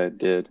video that I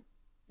did,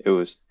 it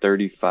was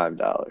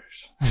 $35.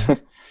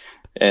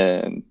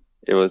 And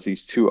it was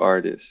these two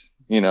artists,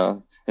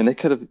 and they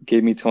could have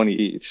gave me 20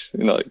 each,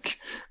 like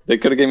they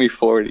could have gave me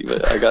 40,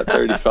 but I got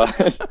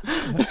 35.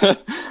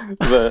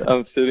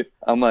 But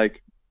I'm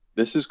like,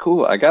 this is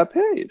cool. I got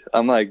paid.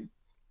 I'm like,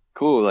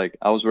 cool. Like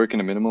I was working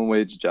a minimum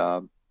wage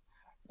job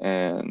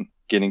and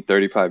getting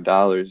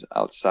 $35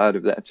 outside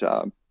of that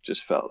job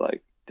just felt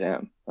like,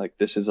 damn, like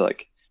this is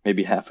like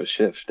maybe half a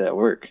shift at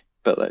work,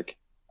 but like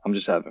I'm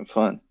just having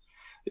fun.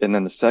 And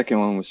then the second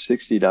one was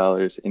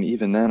 $60. And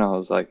even then I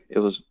was like, it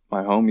was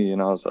my homie.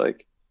 And I was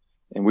like,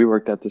 and we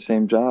worked at the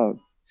same job.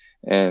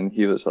 And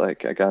he was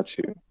like, I got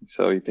you.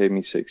 So he paid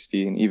me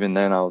 60. And even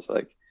then I was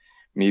like,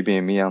 me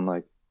being me, I'm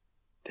like,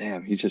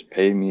 damn, he just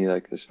paid me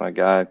like this, my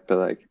guy. But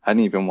like, I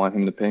didn't even want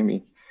him to pay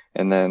me.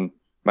 And then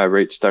my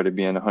rate started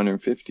being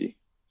 150.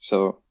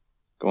 So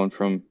going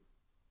from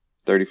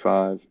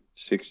 35,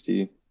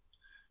 60,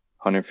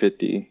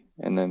 150,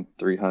 and then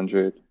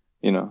 300,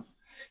 you know.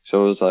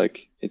 So it was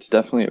like, it's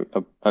definitely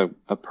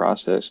a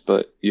process,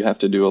 but you have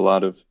to do a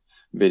lot of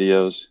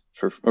videos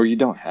or you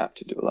don't have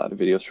to do a lot of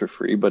videos for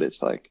free, but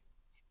it's like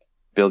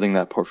building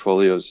that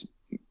portfolios,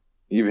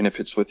 even if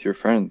it's with your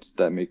friends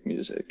that make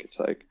music, it's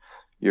like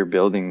you're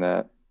building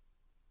that.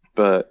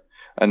 But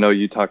I know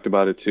you talked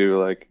about it too,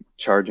 like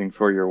charging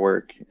for your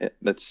work.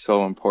 That's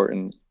so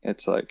important.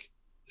 It's like,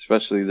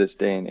 especially this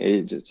day and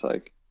age, it's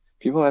like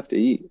people have to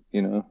eat.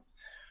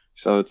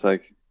 So it's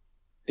like,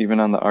 even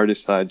on the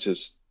artist side,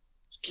 just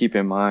keep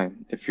in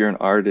mind, if you're an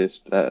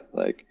artist that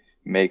like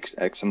makes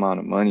X amount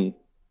of money,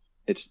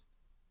 it's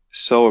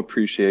so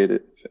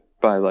appreciated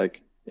by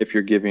like, if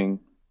you're giving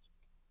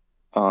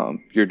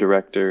your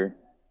director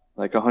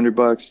like $100,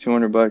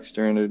 $200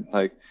 during it,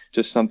 like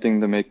just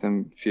something to make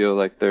them feel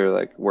like they're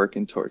like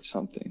working towards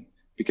something.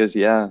 Because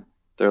yeah,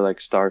 they're like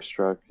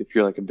starstruck if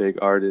you're like a big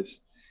artist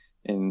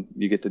and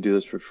you get to do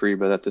this for free.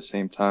 But at the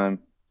same time,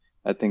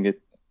 I think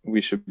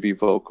we should be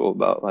vocal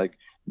about like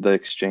the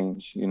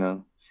exchange.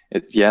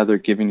 Yeah, they're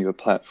giving you a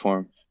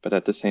platform, but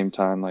at the same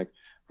time, like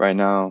right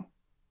now,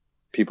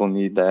 people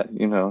need that,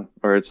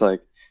 or it's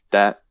like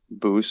that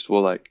boost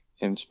will like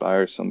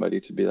inspire somebody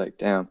to be like,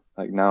 damn,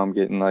 like now I'm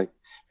getting like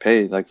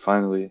paid, like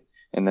finally.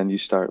 And then you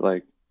start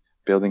like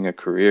building a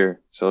career.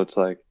 So it's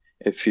like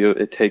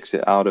it takes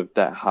it out of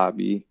that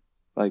hobby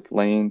like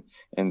lane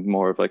and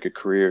more of like a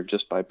career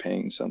just by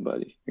paying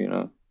somebody.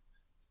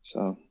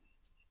 So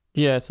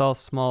Yeah, it's all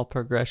small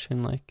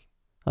progression. Like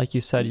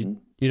you said, mhm.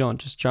 you don't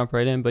just jump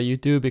right in, but you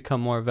do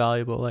become more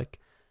valuable. Like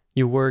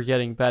you were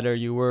getting better.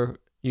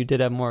 You did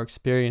have more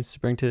experience to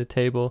bring to the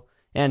table.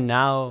 And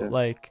now, Yeah.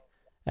 like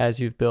as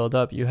you've built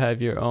up, you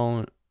have your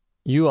own.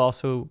 You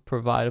also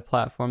provide a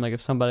platform. Like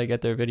if somebody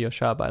get their video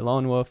shot by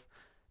Lone Wolf,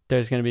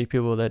 there's gonna be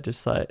people that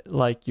just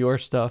like your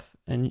stuff,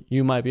 and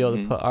you might be able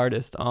to Hmm. put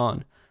artists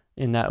on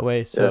in that way.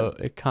 Yeah. So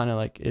it kind of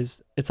like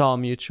it's all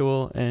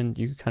mutual, and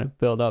you kind of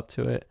build up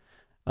to it.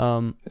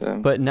 Um, Yeah.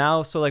 but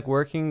now, so like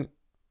working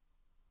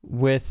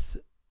with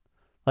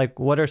like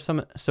what are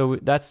some so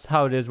that's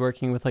how it is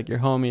working with like your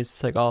homies.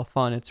 It's like all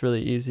fun. It's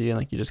really easy and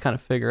like you just kind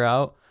of figure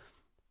out.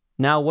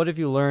 Now, what have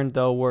you learned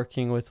though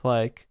working with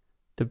like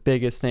the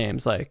biggest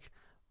names? Like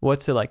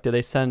what's it like? Do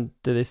they send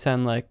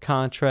like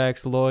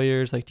contracts,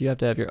 lawyers? Like do you have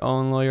to have your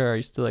own lawyer? Or are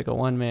you still like a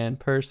one man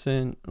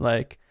person?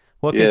 Like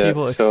what can Yeah.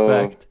 people So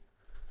expect?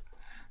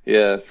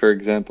 yeah, for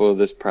example,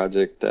 this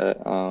project that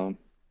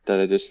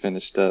I just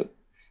finished up,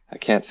 I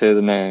can't say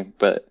the name,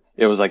 but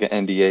it was like an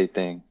NDA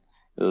thing.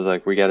 It was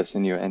like we got to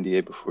send you an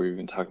NDA before we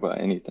even talk about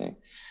anything.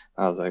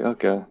 I was like,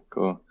 okay,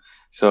 cool.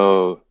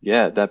 So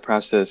yeah, that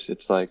process,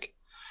 it's like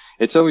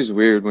it's always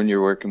weird when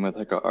you're working with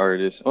like an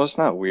artist. Well, it's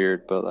not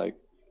weird, but like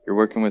you're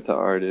working with the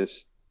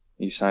artist,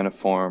 you sign a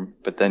form,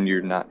 but then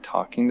you're not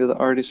talking to the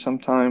artist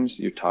sometimes.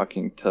 You're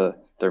talking to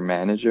their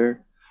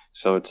manager.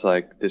 So it's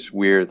like this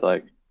weird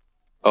like,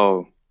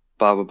 oh,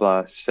 blah blah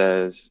blah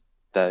says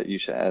that you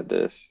should add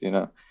this.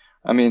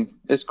 I mean,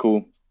 it's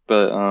cool,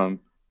 but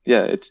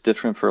yeah, it's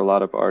different for a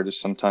lot of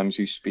artists. Sometimes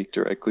you speak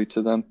directly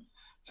to them.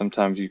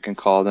 Sometimes you can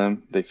call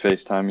them, they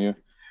FaceTime you.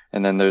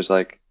 And then there's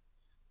like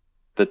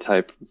the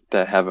type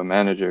that have a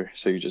manager,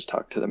 so you just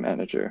talk to the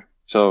manager.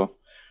 So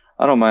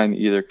I don't mind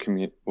either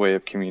way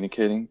of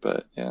communicating,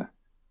 but yeah,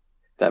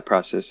 that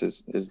process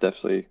is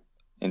definitely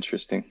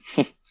interesting.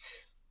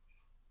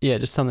 Yeah,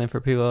 just something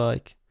for people to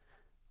like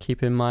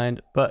keep in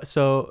mind. But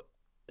so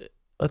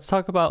let's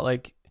talk about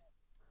like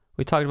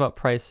we talked about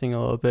pricing a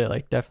little bit,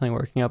 like definitely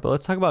working out, but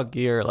let's talk about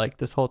gear. Like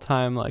this whole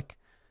time, like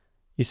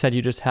you said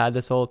you just had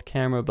this old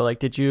camera, but like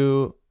did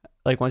you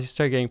like once you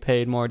started getting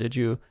paid more, did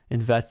you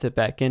invest it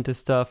back into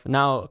stuff?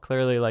 Now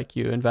clearly like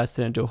you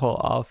invested into a whole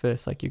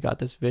office, like you got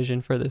this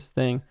vision for this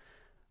thing.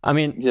 I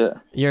mean, Yeah,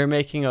 you're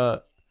making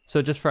a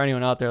so just for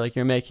anyone out there, like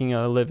you're making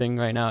a living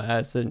right now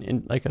as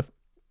like a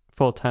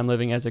full-time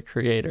living as a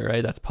creator,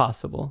 right? That's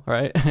possible,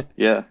 right?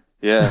 yeah,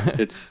 yeah.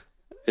 It's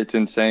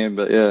insane,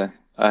 but yeah,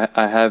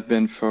 I have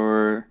been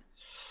for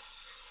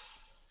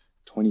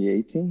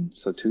 2018,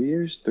 so 2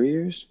 years, 3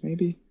 years,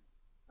 maybe.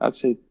 I'd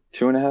say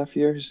 2.5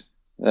 years.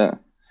 Yeah.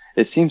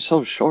 it seems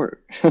so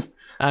short.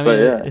 I But mean,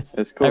 yeah, it's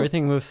it's cool.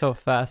 everything moves so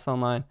fast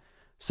online.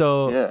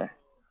 So Yeah.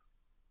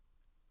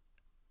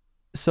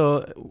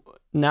 so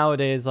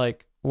nowadays,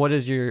 like, what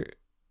is your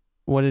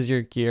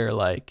gear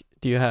like?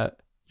 Do you have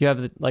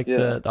the like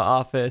Yeah. the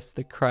office,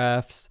 the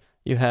crafts,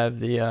 you have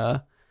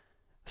the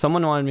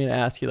someone wanted me to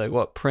ask you like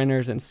what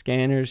printers and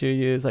scanners you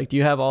use. Like, do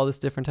you have all this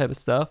different type of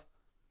stuff?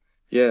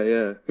 Yeah,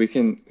 yeah. We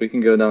can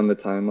go down the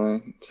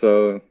timeline.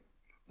 So,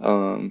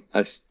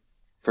 I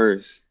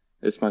first,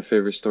 it's my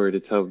favorite story to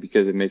tell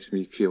because it makes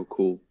me feel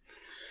cool.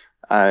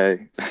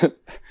 I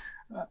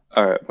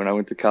all right, when I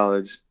went to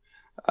college,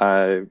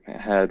 I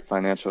had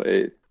financial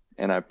aid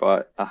and I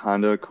bought a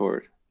Honda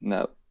Accord. And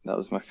that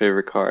was my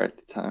favorite car at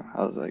the time.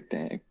 I was like,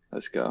 dang,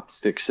 let's go,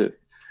 stick shift.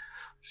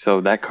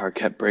 So that car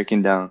kept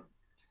breaking down.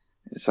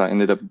 So I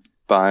ended up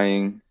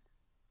buying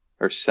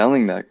or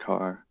selling that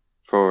car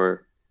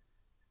for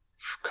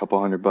a couple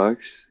 $100,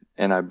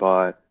 and I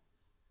bought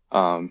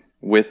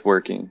with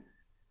working.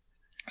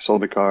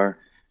 Sold the car,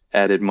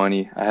 added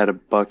money. I had a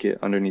bucket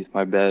underneath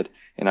my bed,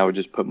 and I would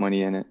just put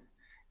money in it.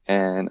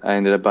 And I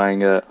ended up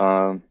buying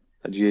a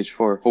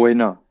GH4. Oh wait,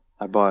 no,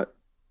 I bought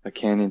a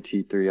Canon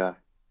T3i,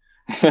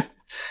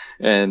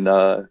 and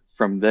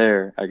from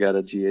there I got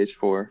a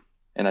GH4,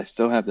 and I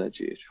still have that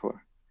GH4.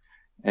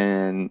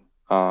 And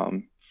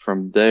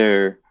from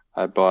there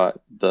I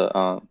bought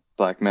the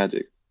Black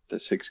Magic, the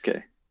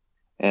 6K,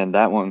 and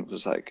that one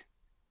was like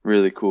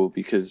really cool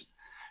because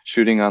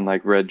shooting on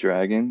like Red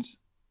Dragons,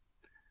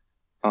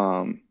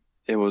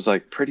 it was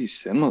like pretty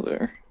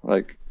similar.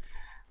 Like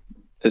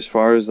as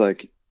far as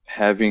like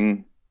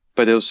having,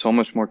 but it was so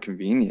much more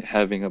convenient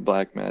having a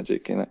Black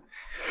Magic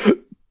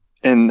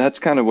and that's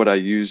kind of what I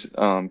use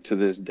to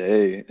this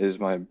day is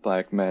my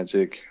Black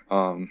Magic.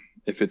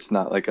 If it's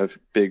not like a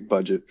big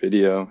budget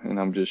video and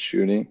I'm just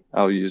shooting,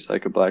 I'll use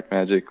like a Black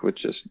Magic with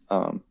just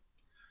I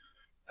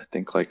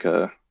think like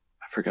I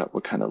forgot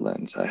what kind of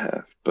lens I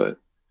have, but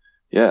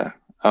yeah,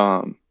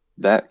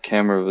 that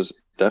camera was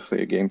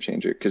definitely a game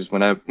changer because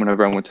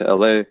whenever I went to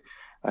LA,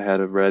 I had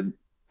a red,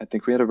 I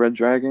think we had a Red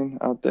Dragon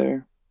out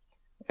there,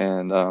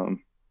 and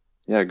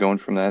yeah, going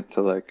from that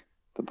to like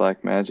the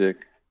Black Magic,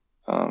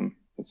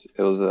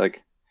 it was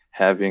like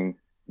having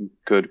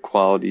good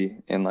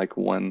quality in like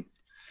one,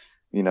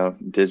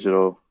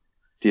 digital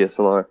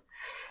DSLR.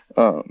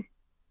 Um,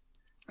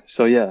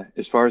 so yeah,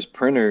 as far as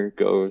printer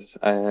goes,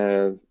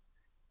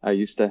 I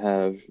used to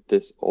have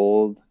this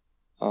old,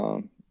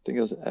 I think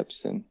it was an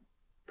Epson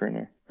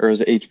printer, or it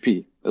was an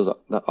HP. It was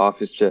the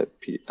Office Jet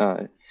P.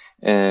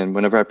 And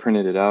whenever I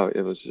printed it out,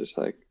 it was just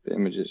like the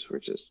images were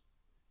just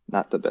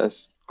not the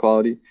best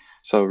quality.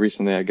 So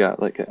recently I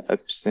got like an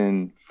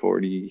Epson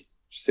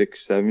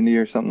 4670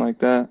 or something like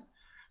that.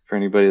 For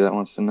anybody that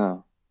wants to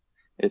know,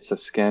 it's a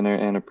scanner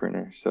and a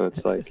printer. So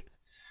it's like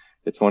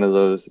it's one of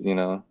those,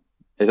 it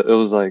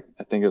was like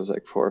I think it was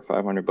like 400 or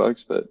 500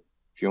 bucks, but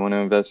if you want to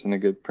invest in a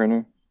good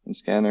printer and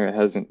scanner, it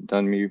hasn't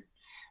done me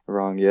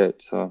wrong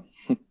yet. So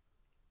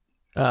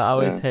I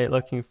always yeah. hate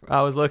looking for,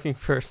 I was looking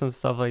for some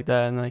stuff like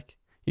that, and like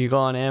you go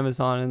on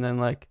Amazon and then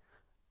like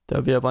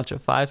there'll be a bunch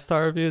of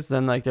 5-star reviews,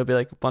 then like there'll be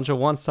like a bunch of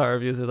 1-star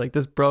reviews. They're like,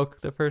 this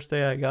broke the first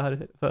day I got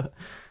it. But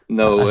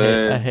No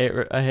way. I hate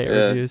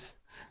Yeah. reviews.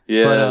 But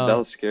Yeah,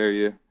 that'll scare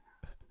you.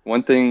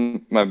 One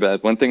thing, my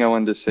bad. One thing I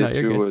wanted to say no,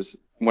 you're too good. was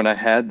when I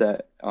had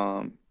that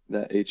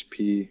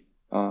HP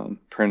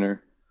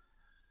printer,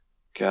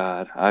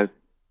 God,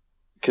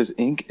 because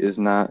ink is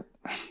not,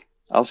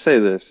 I'll say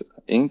this,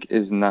 ink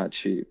is not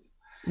cheap.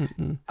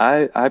 Mm-mm.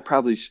 I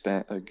probably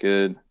spent a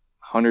good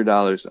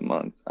 $100 a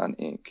month on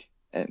ink,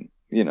 and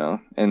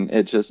and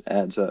it just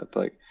adds up.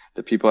 Like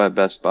the people at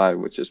Best Buy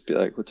would just be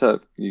like, "What's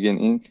up? You getting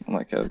ink?" I'm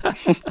like,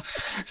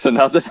 so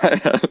now that I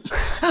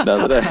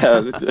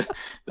have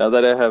now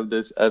that I have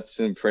this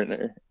Epson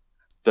printer,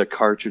 the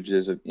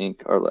cartridges of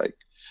ink are like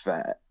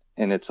fat,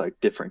 and it's like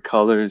different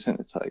colors, and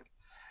it's like,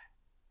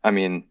 I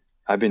mean,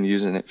 I've been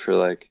using it for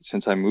like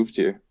since I moved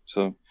here,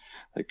 so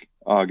like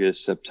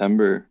August,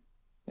 September,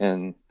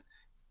 and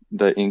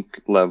the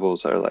ink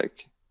levels are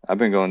like I've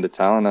been going to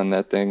town on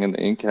that thing and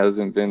the ink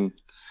hasn't been,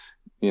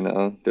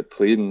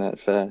 depleting that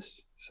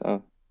fast.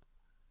 So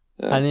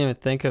I yeah. didn't even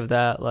think of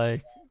that.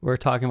 Like we're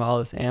talking about all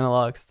this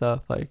analog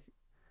stuff. Like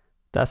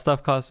that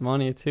stuff costs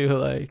money too.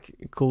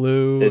 Like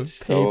glue, It's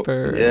so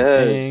paper,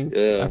 yes, ink. I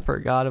yeah.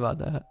 forgot about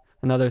that.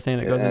 Another thing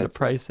that It goes into adds up.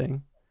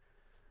 pricing.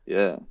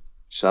 Yeah.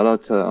 Shout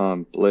out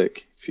to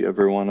Blick if you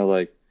ever want to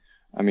like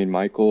I mean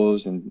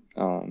Michael's and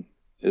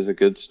is a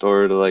good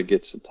store to like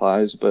get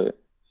supplies, but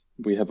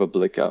we have a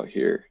Blick out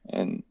here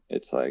and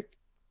it's like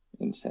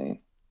insane.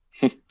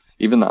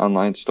 Even the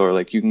online store,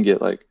 like you can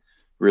get like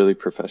really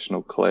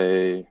professional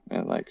clay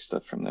and like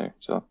stuff from there.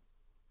 So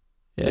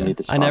they Yeah, need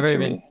to I never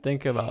sponsor even me.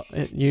 think about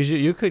it. Usually,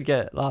 you could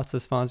get lots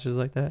of sponsors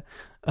like that.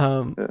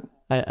 Um, Yeah.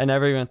 I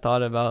never even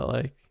thought about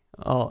like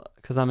all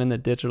because I'm in the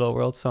digital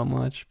world so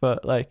much.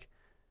 But like,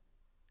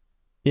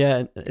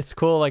 yeah, it's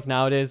cool. Like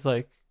nowadays,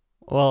 like,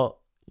 well,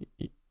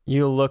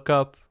 you look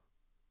up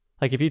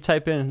like if you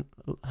type in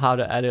how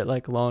to edit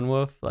like Lone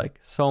Wolf, like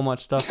so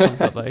much stuff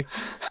comes up. Like,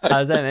 how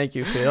does that make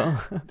you feel?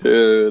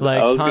 Dude,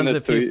 Like tons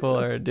of people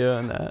are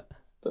doing that.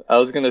 I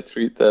was gonna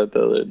tweet that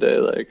the other day.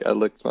 Like, I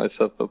looked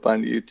myself up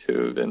on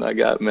YouTube and I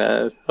got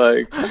mad,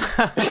 like,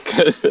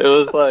 because it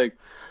was like,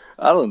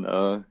 I don't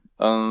know.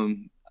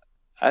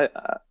 I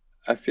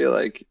I feel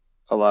like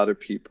a lot of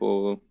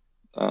people,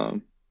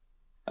 um,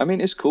 I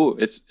mean, it's cool.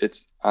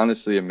 It's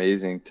honestly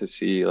amazing to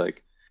see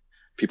like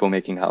people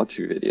making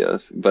how-to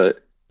videos,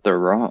 but they're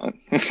wrong.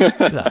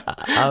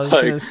 I was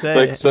Like gonna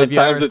like say, have you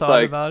sometimes ever it's thought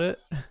like, about it?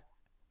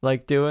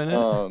 Like doing it?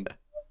 um,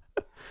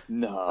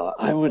 no,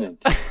 I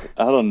wouldn't do it.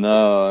 I don't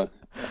know.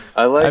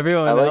 I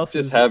Everyone like else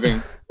just is.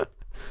 having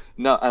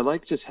no, I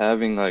like just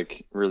having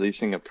like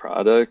releasing a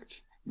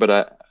product, but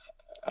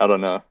I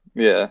don't know.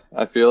 Yeah,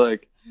 I feel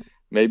like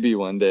maybe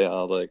one day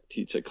I'll like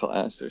teach a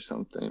class or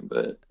something,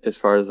 but as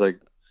far as like,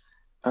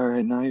 all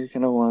right, now you're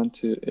gonna want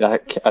to,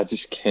 I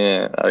just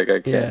can't. Like,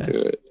 I can't Yeah, do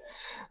it.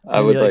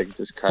 I maybe would like like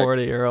just crack.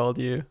 40-year-old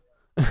you.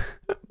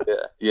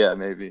 Yeah, yeah,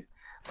 maybe.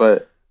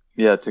 But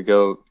yeah, to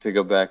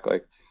go back,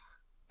 like,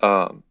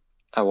 um,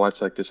 I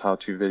watched like this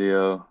how-to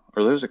video,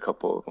 or there's a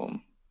couple of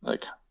them,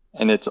 like,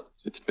 and it's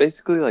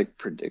basically like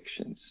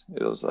predictions.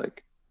 It was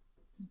like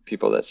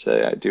people that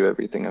say I do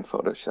everything in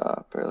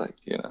Photoshop, or like,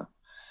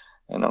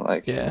 and I'm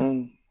like, Yeah.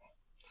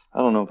 I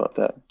don't know about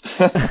that.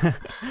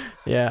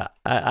 Yeah,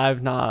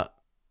 I've not.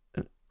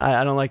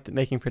 I don't like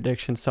making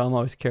predictions, so I'm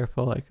always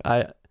careful. Like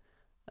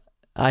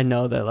I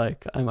know that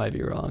like I might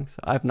be wrong, so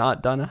I've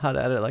not done how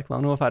to edit like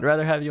Lone Wolf. I'd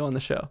rather have you on the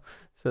show,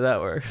 so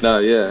that works. No,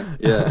 yeah,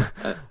 yeah.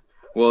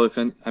 Well,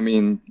 I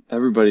mean,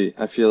 everybody,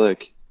 I feel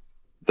like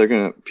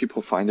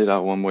people find it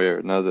out one way or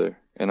another,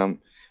 and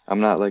I'm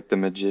not like the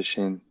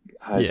magician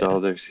hides Yeah,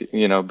 all their,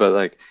 but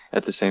like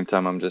at the same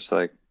time, I'm just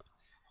like,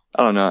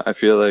 I don't know. I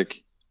feel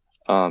like,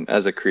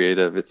 as a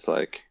creative, it's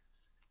like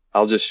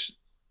I'll just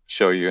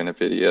show you in a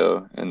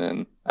video, and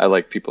then I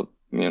like people,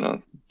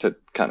 to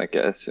kind of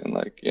guess and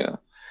like,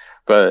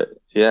 but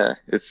yeah,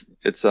 it's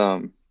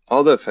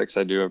all the effects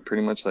I do are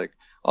pretty much like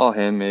all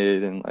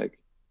handmade, and like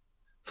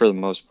for the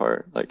most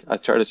part, like I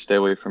try to stay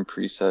away from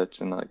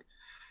presets, and like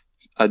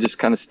I just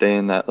kind of stay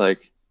in that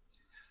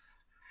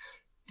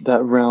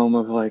realm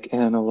of like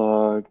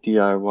analog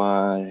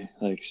DIY,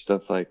 like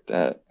stuff like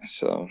that.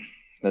 So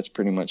that's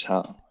pretty much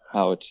how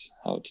it's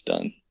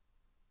done.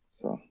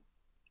 So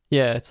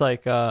yeah. It's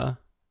like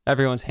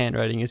everyone's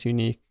handwriting is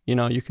unique.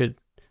 You could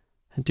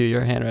do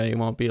your handwriting, it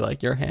won't be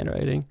like your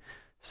handwriting.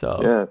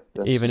 So yeah,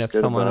 that's even what's if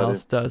good someone about it.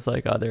 else does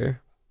like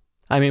other,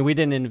 I mean, we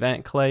didn't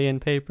invent clay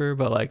and paper,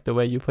 but like the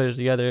way you put it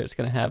together, it's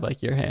gonna have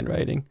like your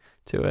handwriting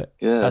to it.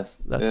 Yeah,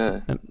 That's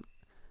yeah,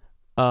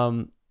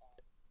 um.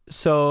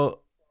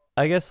 So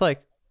I guess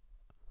like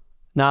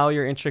now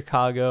you're in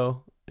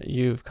Chicago.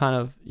 You've kind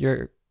of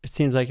you're. It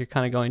seems like you're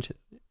kind of going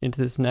into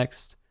this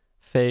next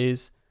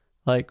phase.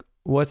 Like,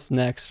 what's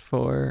next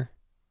for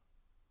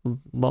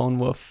Lone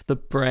Wolf, the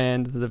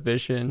brand, the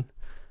vision?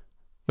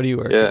 What are you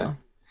working yeah.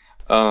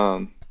 on?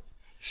 Um,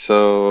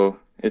 so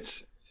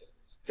it's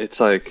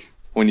like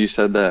when you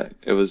said that,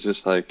 it was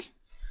just like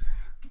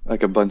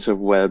a bunch of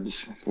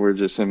webs were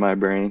just in my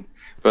brain,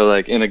 but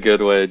like in a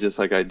good way, just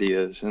like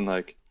ideas and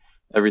like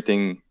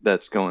everything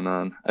that's going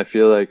on. I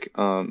feel like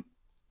I'm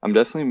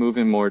definitely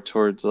moving more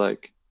towards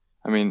like,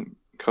 I mean,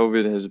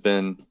 COVID has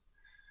been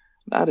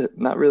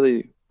not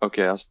really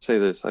okay. I'll say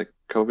this, like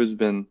COVID's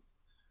been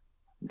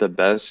the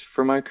best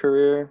for my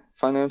career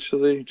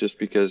financially, just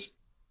because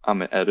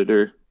I'm an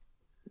editor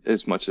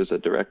as much as a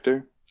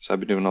director. So I've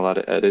been doing a lot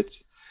of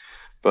edits,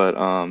 but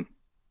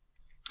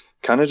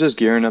kind of just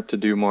gearing up to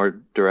do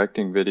more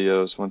directing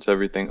videos once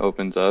everything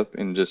opens up,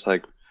 and just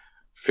like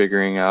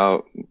figuring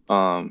out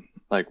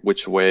like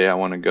which way I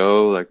want to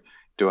go. Like,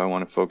 do I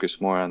want to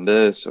focus more on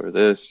this or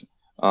this?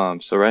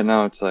 So right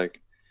now it's like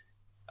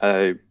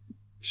I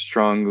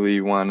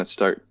strongly want to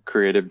start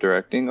creative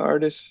directing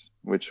artists,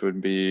 which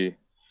would be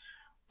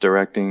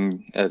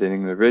directing,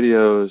 editing the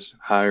videos,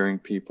 hiring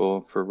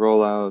people for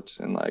rollouts,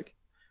 and like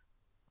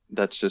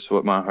that's just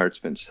what my heart's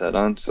been set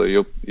on. So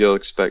you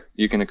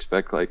can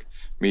expect like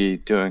me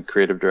doing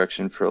creative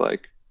direction for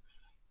like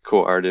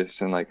cool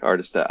artists, and like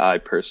artists that I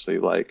personally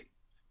like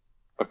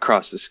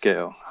across the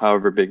scale,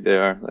 however big they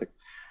are. Like,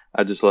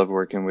 I just love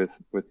working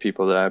with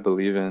people that I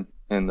believe in,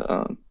 and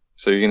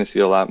so you're gonna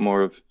see a lot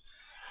more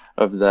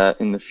of that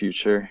in the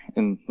future,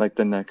 in like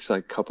the next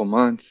like couple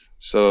months.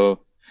 So,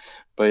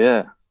 but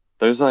yeah,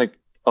 there's like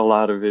a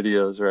lot of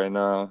videos right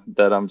now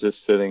that I'm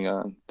just sitting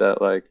on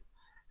that like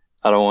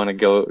I don't want to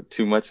go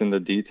too much in the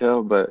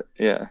detail, but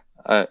yeah,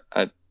 I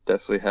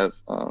definitely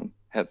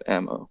have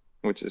ammo,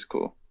 which is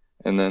cool.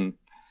 And then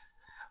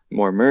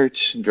more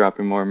merch,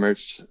 dropping more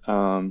merch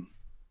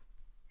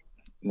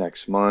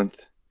next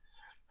month.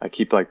 I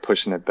keep like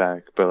pushing it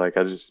back, but like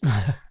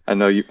I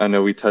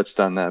know we touched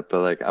on that,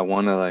 but like I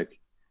want to like,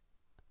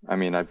 I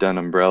mean, I've done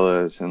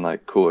umbrellas and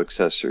like cool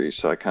accessories,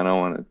 so I kind of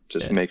want to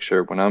just Yeah, make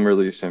sure when I'm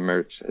releasing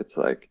merch, it's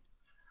like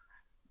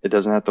it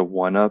doesn't have to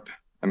one up.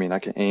 I mean, I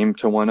can aim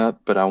to one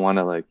up, but I want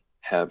to like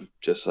have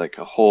just like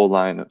a whole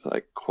line of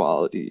like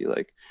quality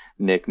like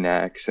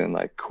knickknacks and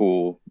like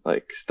cool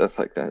like stuff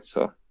like that.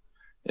 So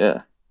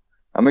yeah,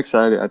 I'm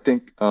excited. I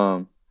think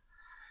I'm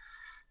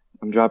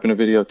dropping a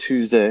video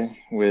Tuesday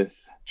with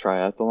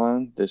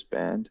Triathlon, this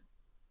band,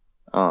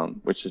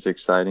 which is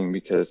exciting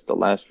because the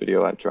last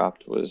video I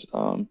dropped was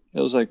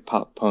it was like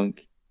pop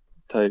punk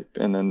type,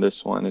 and then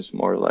this one is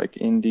more like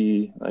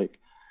indie, like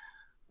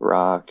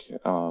rock,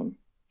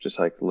 just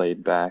like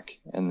laid back.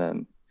 And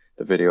then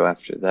the video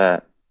after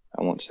that,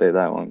 I won't say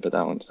that one, but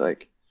that one's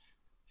like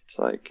it's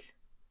like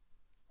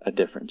a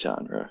different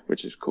genre,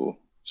 which is cool.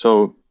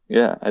 So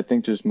yeah, I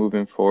think just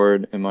moving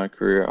forward in my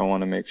career, I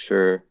want to make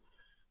sure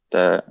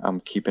that I'm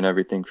keeping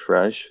everything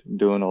fresh,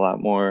 doing a lot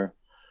more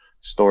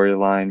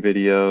storyline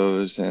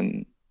videos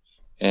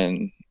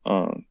and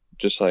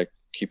just like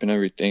keeping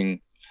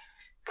everything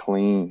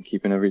clean,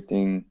 keeping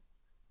everything,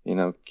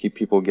 keep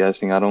people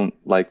guessing. I don't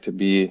like to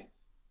be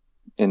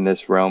in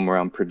this realm where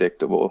I'm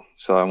predictable.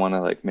 So I want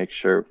to like make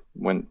sure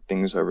when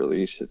things are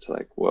released, it's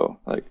like, whoa,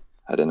 like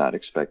I did not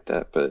expect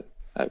that, but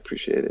I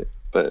appreciate it.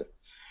 But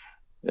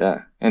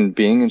yeah, and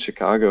being in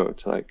Chicago,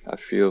 it's like I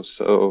feel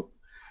so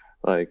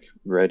like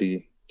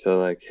ready to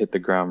like hit the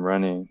ground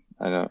running.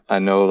 I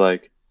know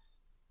like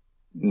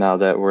now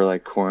that we're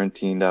like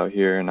quarantined out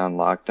here and on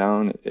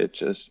lockdown, it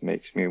just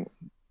makes me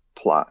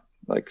plot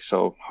like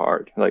so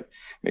hard. Like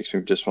makes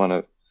me just want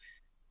to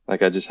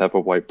like I just have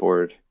a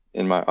whiteboard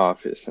in my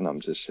office and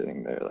I'm just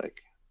sitting there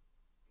like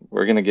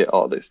we're gonna get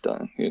all this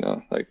done,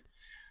 like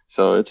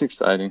so it's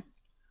exciting.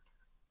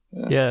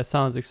 Yeah, it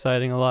sounds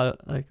exciting. A lot of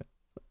like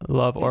I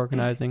love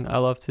organizing. I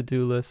love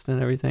to-do lists and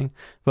everything.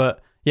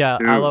 But yeah,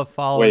 Dude, I love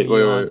following wait,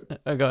 you wait,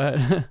 on. Go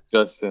ahead.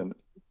 Justin,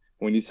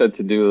 when you said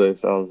to-do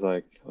list, I was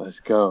like, let's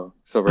go.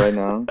 So right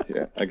now,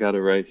 yeah, I got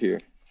it right here.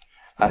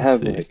 I Let's have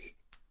see. like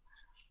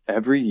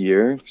every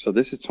year. So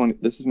this is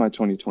my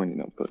 2020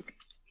 notebook.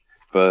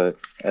 But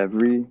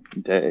every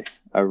day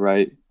I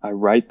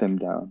write them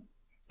down.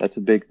 That's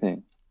a big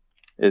thing.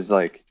 Is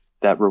like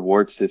that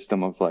reward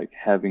system of like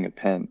having a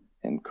pen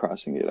and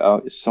crossing it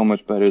out is so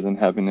much better than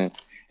having it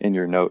in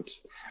your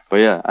notes. But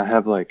yeah, I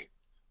have like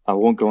I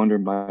won't go under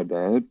my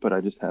bed, but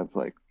I just have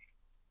like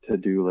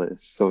to-do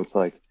lists. So it's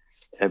like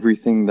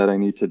everything that I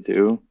need to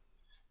do,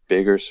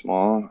 big or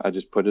small, I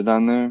just put it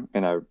on there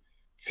and I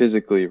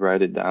physically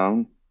write it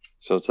down.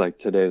 So it's like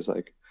today is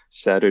like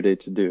Saturday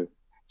to do,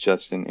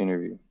 just an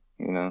interview,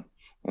 and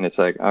it's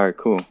like, all right,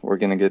 cool. We're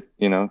gonna get,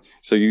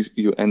 so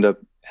you end up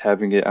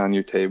having it on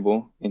your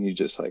table and you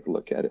just like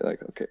look at it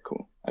like, okay,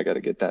 cool. I got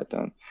to get that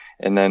done.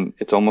 And then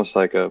it's almost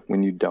like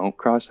when you don't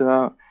cross it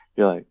out,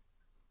 you're like,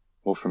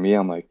 well, for me,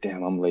 I'm like,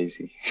 damn, I'm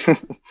lazy.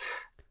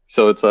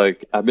 So it's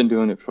like, I've been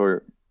doing it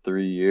for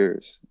 3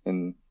 years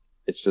and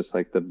it's just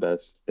like the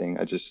best thing.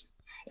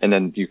 And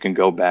then you can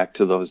go back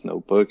to those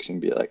notebooks and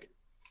be like,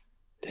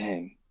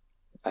 dang,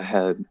 I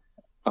had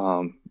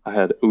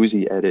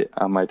Uzi edit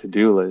on my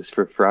to-do list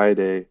for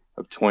Friday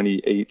of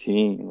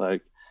 2018.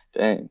 Like,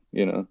 dang,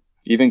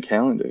 even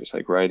calendars,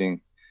 like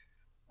writing,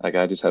 like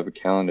I just have a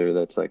calendar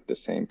that's like the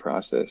same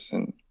process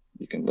and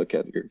you can look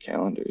at your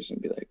calendars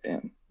and be like,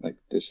 damn, like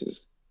this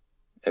is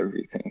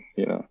everything,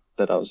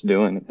 that I was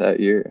doing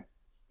that year,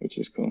 which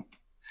is cool.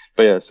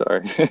 But yeah,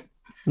 sorry.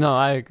 No,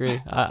 I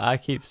agree. I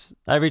keep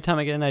every time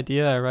I get an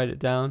idea, I write it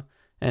down.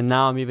 And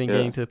now I'm even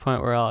getting to the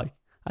point where I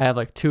have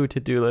like two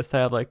to-do lists. I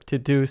have like to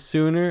do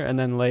sooner and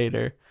then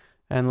later.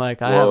 And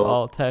like I have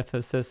all type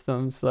of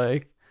systems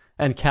like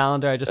and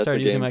calendar. I just That's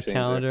started a using game my changer.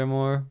 calendar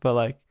more. But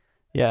like,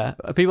 yeah,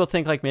 people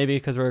think like maybe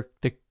because we're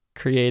the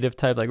creative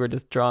type, like we're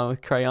just drawing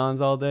with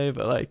crayons all day.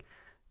 But like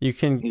you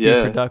can be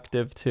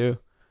productive too.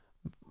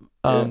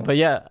 But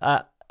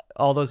yeah,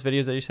 all those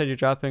videos that you said you're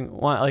dropping,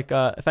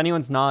 if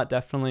anyone's not,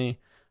 definitely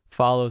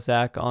follow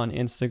Zach on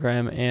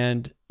Instagram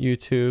and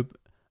YouTube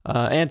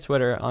and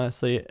Twitter,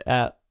 honestly,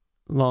 at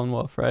Lone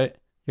Wolf, right?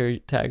 Your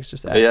tag's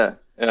just at. Yeah,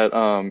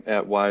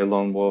 at Y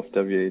Lone Wolf,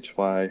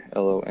 WHYLONEWOLF.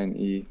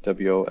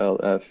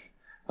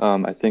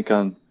 I think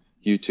on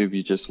YouTube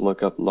you just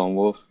look up Lone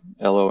Wolf,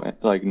 LON,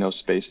 like no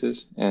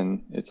spaces,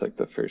 and it's like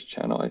the first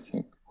channel, I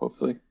think,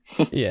 hopefully.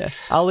 Yeah,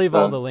 I'll leave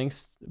all the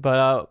links,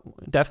 but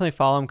definitely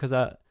follow him because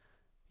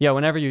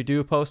whenever you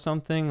do post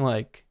something,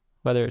 like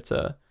whether it's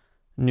a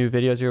new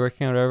videos you're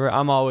working on or whatever,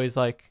 I'm always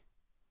like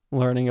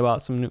learning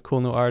about some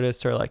cool new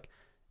artists, or like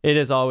it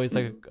is always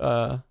like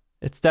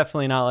it's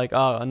definitely not like,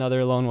 oh,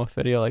 another Lone Wolf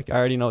video, like I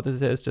already know what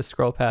this is, just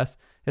scroll past.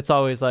 It's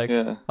always like,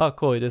 oh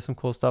cool, he did some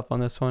cool stuff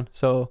on this one.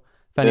 So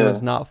if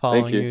anyone's not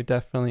following you,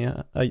 definitely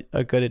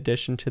a good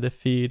addition to the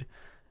feed.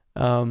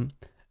 But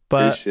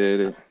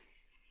appreciate it.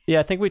 Yeah,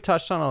 I think we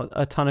touched on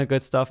a ton of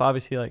good stuff.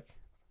 Obviously, like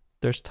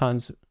there's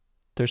tons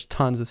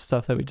of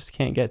stuff that we just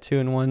can't get to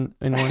in one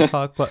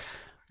talk. But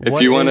if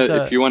you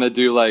wanna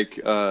do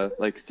like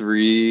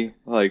 3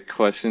 like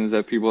questions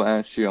that people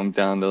ask you, I'm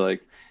down to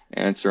like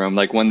answer them.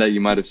 Like one that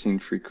you might have seen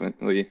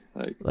frequently.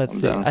 Like let's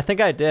see. I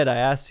think I did. I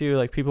asked you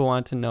like people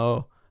wanted to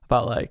know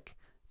about like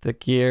the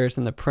gears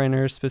and the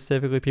printers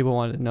specifically. People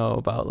wanted to know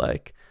about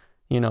like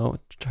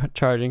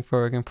charging for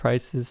work and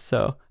prices.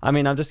 So I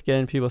mean, I'm just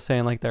getting people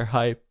saying like they're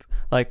hype.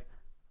 Like,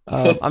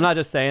 I'm not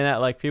just saying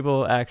that. Like,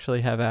 people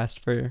actually have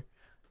asked for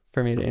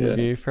me to Yeah,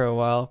 interview you for a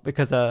while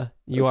because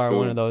you that's are cool.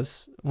 one of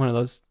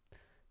those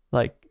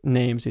like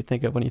names you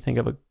think of when you think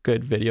of a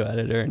good video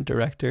editor and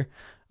director.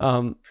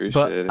 But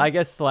Appreciate it. I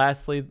guess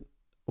lastly,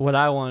 what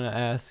I want to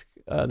ask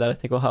that I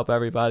think will help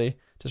everybody,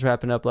 just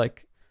wrapping up,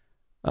 like,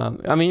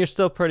 I mean, you're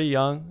still pretty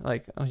young.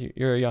 Like,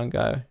 you're a young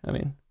guy. I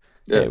mean,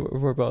 Yeah. hey,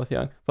 we're both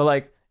young, but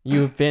like,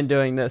 you've been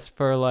doing this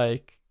for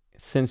like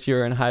since you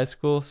were in high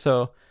school,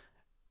 so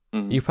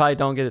Hmm. you probably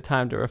don't get a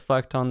time to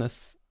reflect on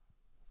this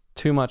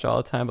too much all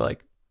the time. But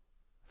like,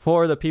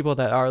 for the people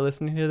that are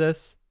listening to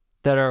this,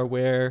 that are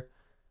aware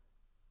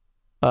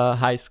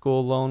high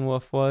school lone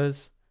wolf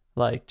was,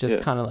 like just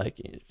Yeah. kind of like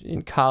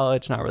in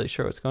college, not really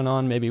sure what's going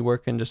on, maybe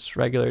working just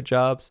regular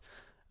jobs.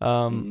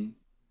 Um,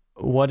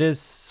 Hmm. what is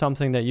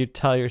something that you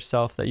tell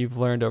yourself that you've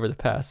learned over the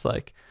past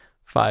like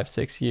 5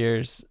 6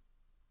 years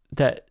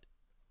that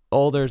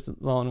older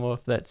lone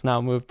wolf that's now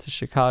moved to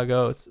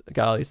Chicago, it's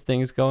got all these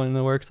things going in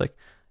the works, like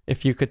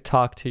if you could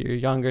talk to your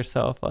younger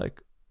self,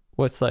 like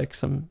what's like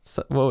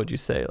what would you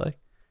say, like?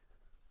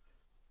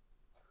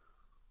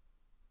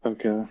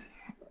 Okay.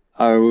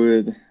 I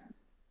would,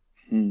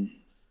 hmm,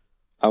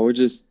 I would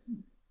just,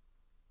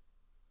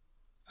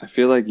 I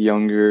feel like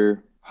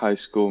younger high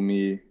school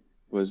me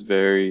was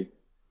very,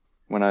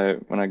 when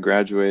I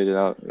graduated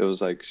out, it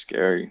was like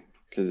scary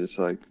because it's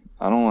like,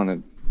 I don't want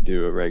to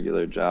do a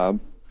regular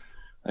job.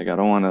 Like, I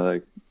don't want to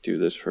like do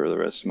this for the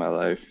rest of my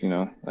life, you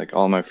know? Like,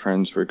 all my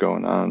friends were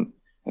going on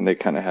and they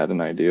kind of had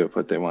an idea of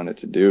what they wanted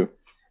to do.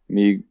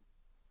 Me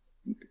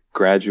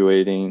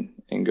graduating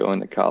and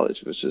going to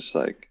college was just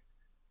like,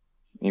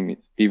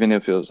 even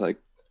if it was like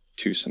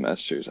 2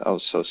 semesters, I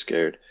was so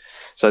scared.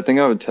 So I think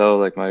I would tell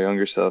like my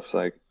younger self,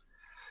 like,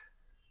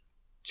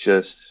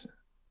 just,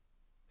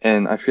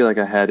 and I feel like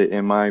I had it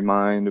in my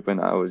mind when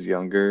I was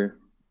younger,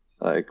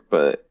 like,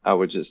 but I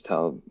would just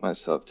tell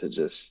myself to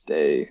just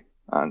stay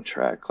on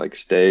track, like,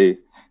 stay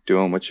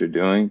doing what you're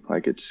doing.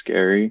 Like, it's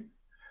scary,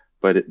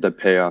 but the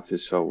payoff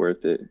is so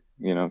worth it,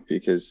 you know,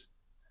 because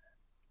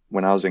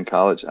when I was in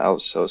college, I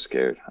was so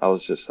scared. I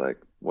was just like,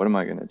 what am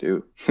I gonna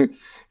do?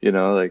 You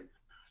know, like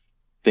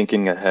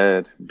thinking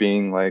ahead,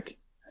 being like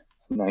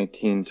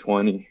 19,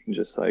 20,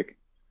 just like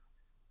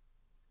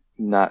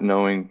not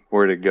knowing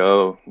where to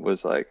go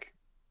was like,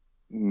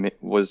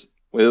 was,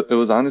 it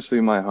was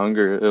honestly my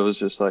hunger. It was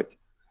just like,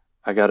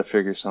 I got to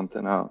figure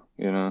something out,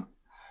 you know?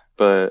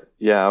 But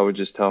yeah, I would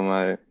just tell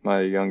my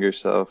younger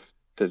self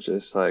to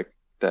just like,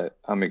 that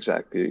I'm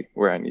exactly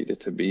where I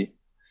needed to be,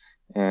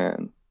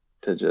 and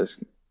to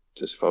just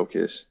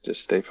focus,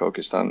 just stay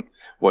focused on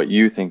what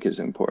you think is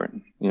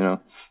important, you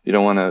know? You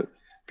don't want to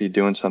be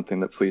doing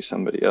something to please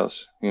somebody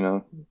else, you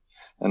know?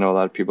 I know a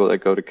lot of people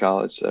that go to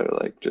college that are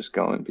like just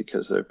going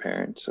because their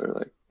parents are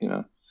like, you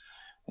know,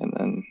 and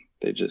then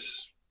they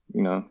just,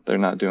 you know, they're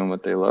not doing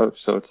what they love.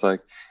 So it's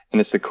like, and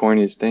it's the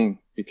corniest thing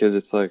because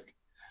it's like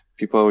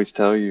people always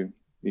tell you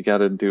you got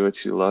to do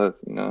what you love,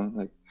 you know,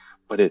 like,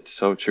 but it's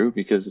so true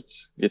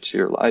because it's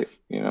your life,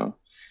 you know.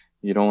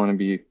 You don't want to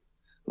be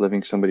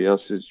living somebody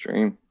else's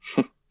dream.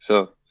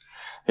 So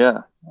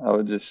yeah, I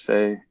would just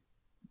say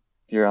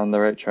you're on the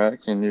right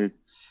track and you're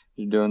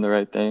doing the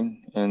right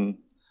thing, and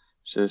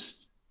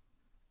just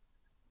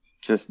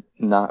just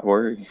not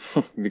worry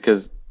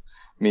because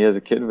me as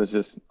a kid was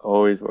just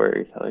always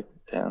worried, like,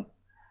 damn,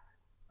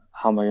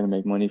 how am I gonna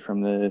make money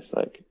from this?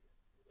 Like,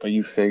 but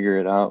you figure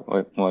it out.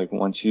 Like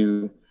once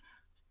you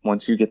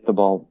get the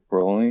ball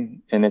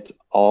rolling, and it's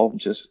all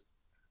just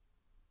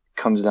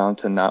comes down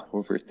to not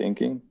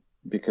overthinking,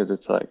 because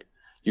it's like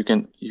you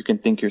can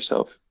think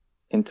yourself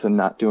into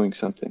not doing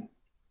something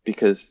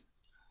because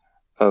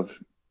of,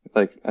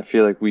 like, I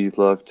feel like we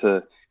love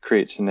to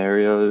create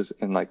scenarios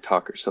and like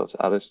talk ourselves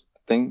out of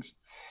things,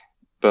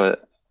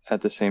 but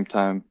at the same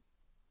time,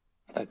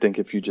 I think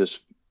if you just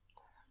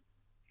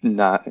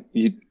not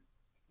you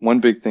one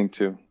big thing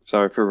too,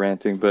 sorry for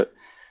ranting, but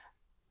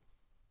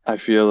I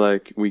feel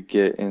like we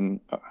get in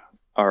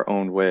our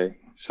own way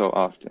so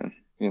often.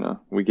 You know,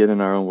 we get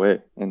in our own way,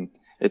 and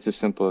it's as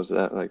simple as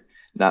that. Like,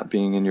 not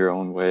being in your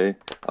own way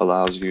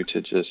allows you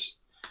to just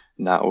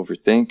not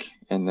overthink,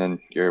 and then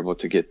you're able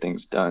to get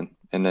things done.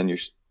 And then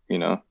you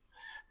know,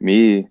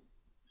 me,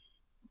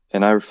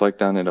 and I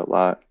reflect on it a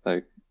lot.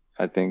 Like,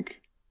 I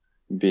think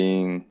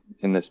being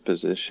in this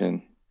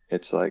position,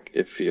 it's like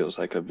it feels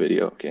like a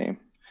video game.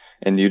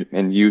 And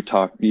you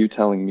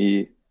telling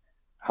me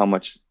how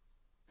much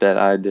that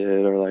I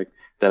did, or like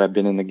that I've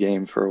been in the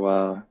game for a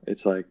while.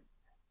 It's like,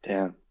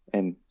 damn.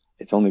 And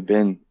it's only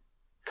been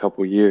a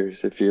couple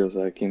years, it feels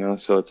like, you know?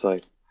 So it's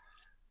like,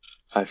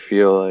 I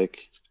feel like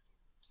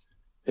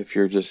if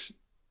you're just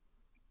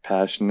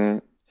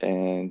passionate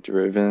and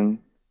driven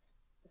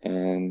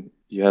and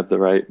you have the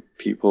right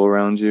people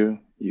around you,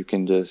 you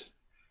can just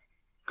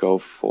go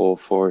full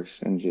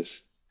force and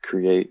just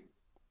create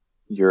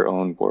your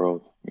own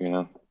world, you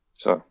know?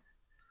 So,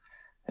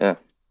 yeah.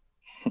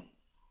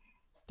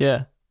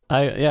 Yeah,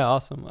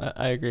 awesome.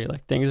 I agree.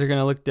 Like things are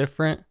gonna look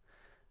different.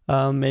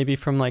 Maybe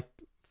from like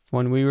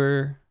when we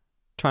were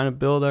trying to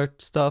build our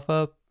stuff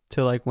up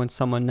to like when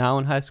someone now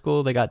in high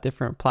school, they got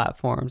different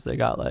platforms. They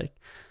got like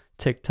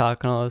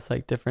TikTok and all this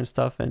like different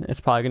stuff, and it's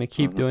probably going to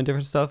keep doing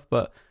different stuff.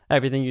 But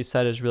everything you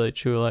said is really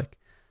true.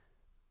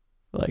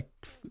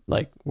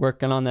 Like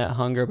working on that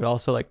hunger, but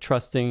also like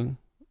trusting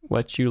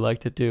what you like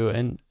to do,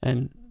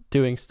 and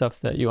doing stuff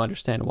that you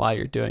understand why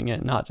you're doing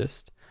it, not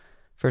just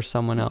for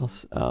someone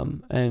else.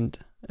 And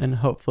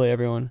hopefully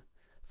everyone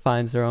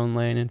finds their own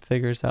lane and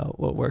figures out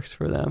what works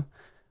for them.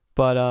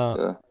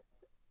 But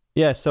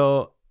yeah,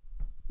 so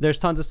there's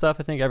tons of stuff.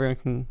 I think everyone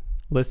can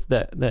list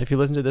that if you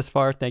listen to this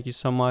far, thank you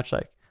so much.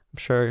 Like, I'm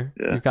sure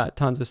you've got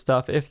tons of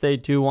stuff. If they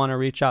do want to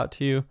reach out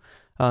to you,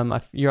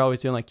 you're always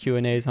doing like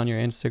Q&As on your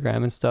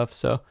Instagram and stuff.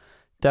 So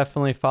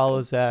definitely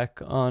follow Zach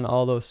on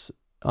all those,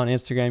 on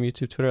Instagram,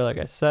 YouTube, Twitter, like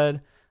I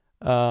said.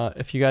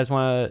 If you guys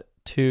want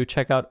to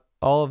check out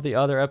all of the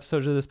other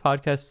episodes of this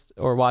podcast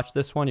or watch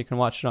this one, you can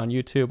watch it on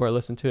YouTube or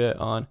listen to it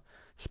on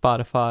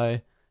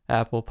Spotify,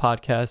 Apple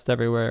Podcast,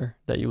 everywhere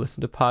that you listen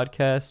to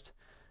podcast.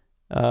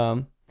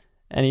 I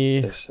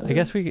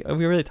guess we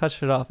really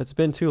touched it off. It's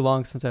been too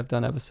long since I've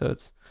done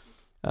episodes.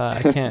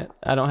 I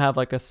don't have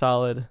like a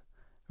solid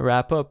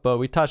wrap up, but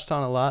we touched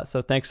on a lot.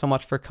 So thanks so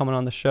much for coming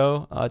on the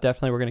show.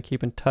 Definitely we're going to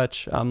keep in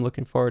touch. I'm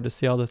looking forward to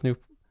see all those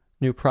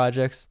new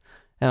projects,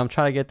 and I'm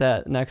trying to get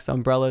that next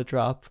umbrella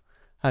drop.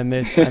 I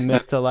missed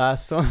the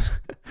last one.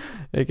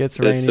 It gets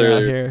rainy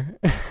out here.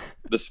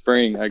 The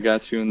spring. I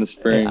got you in the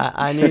spring.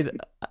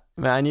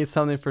 I need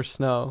something for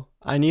snow.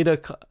 You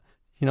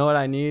know what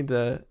I need?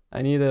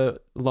 I need a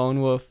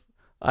Lone Wolf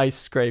ice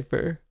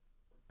scraper.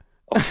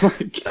 Oh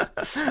my God.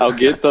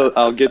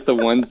 I'll get the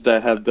ones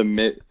that have the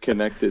mitt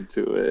connected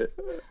to it.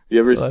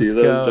 You ever see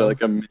those? Go. They're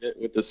like a mitt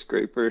with a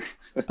scraper.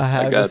 I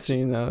haven't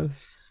seen those.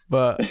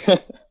 But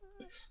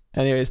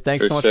anyways,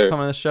 thanks so much for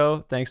coming on the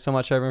show. Thanks so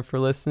much everyone for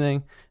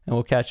listening, and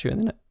we'll catch you in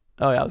the next.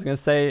 Oh yeah, I was gonna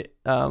say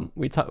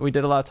we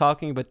did a lot of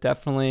talking, but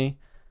definitely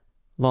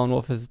Lone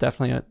Wolf is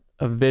definitely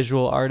a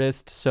visual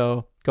artist.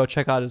 So go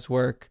check out his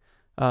work.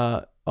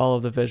 All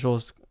of the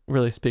visuals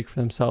really speak for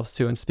themselves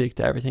too, and speak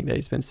to everything that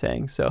he's been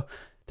saying. So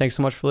thanks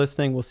so much for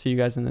listening. We'll see you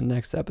guys in the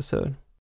next episode.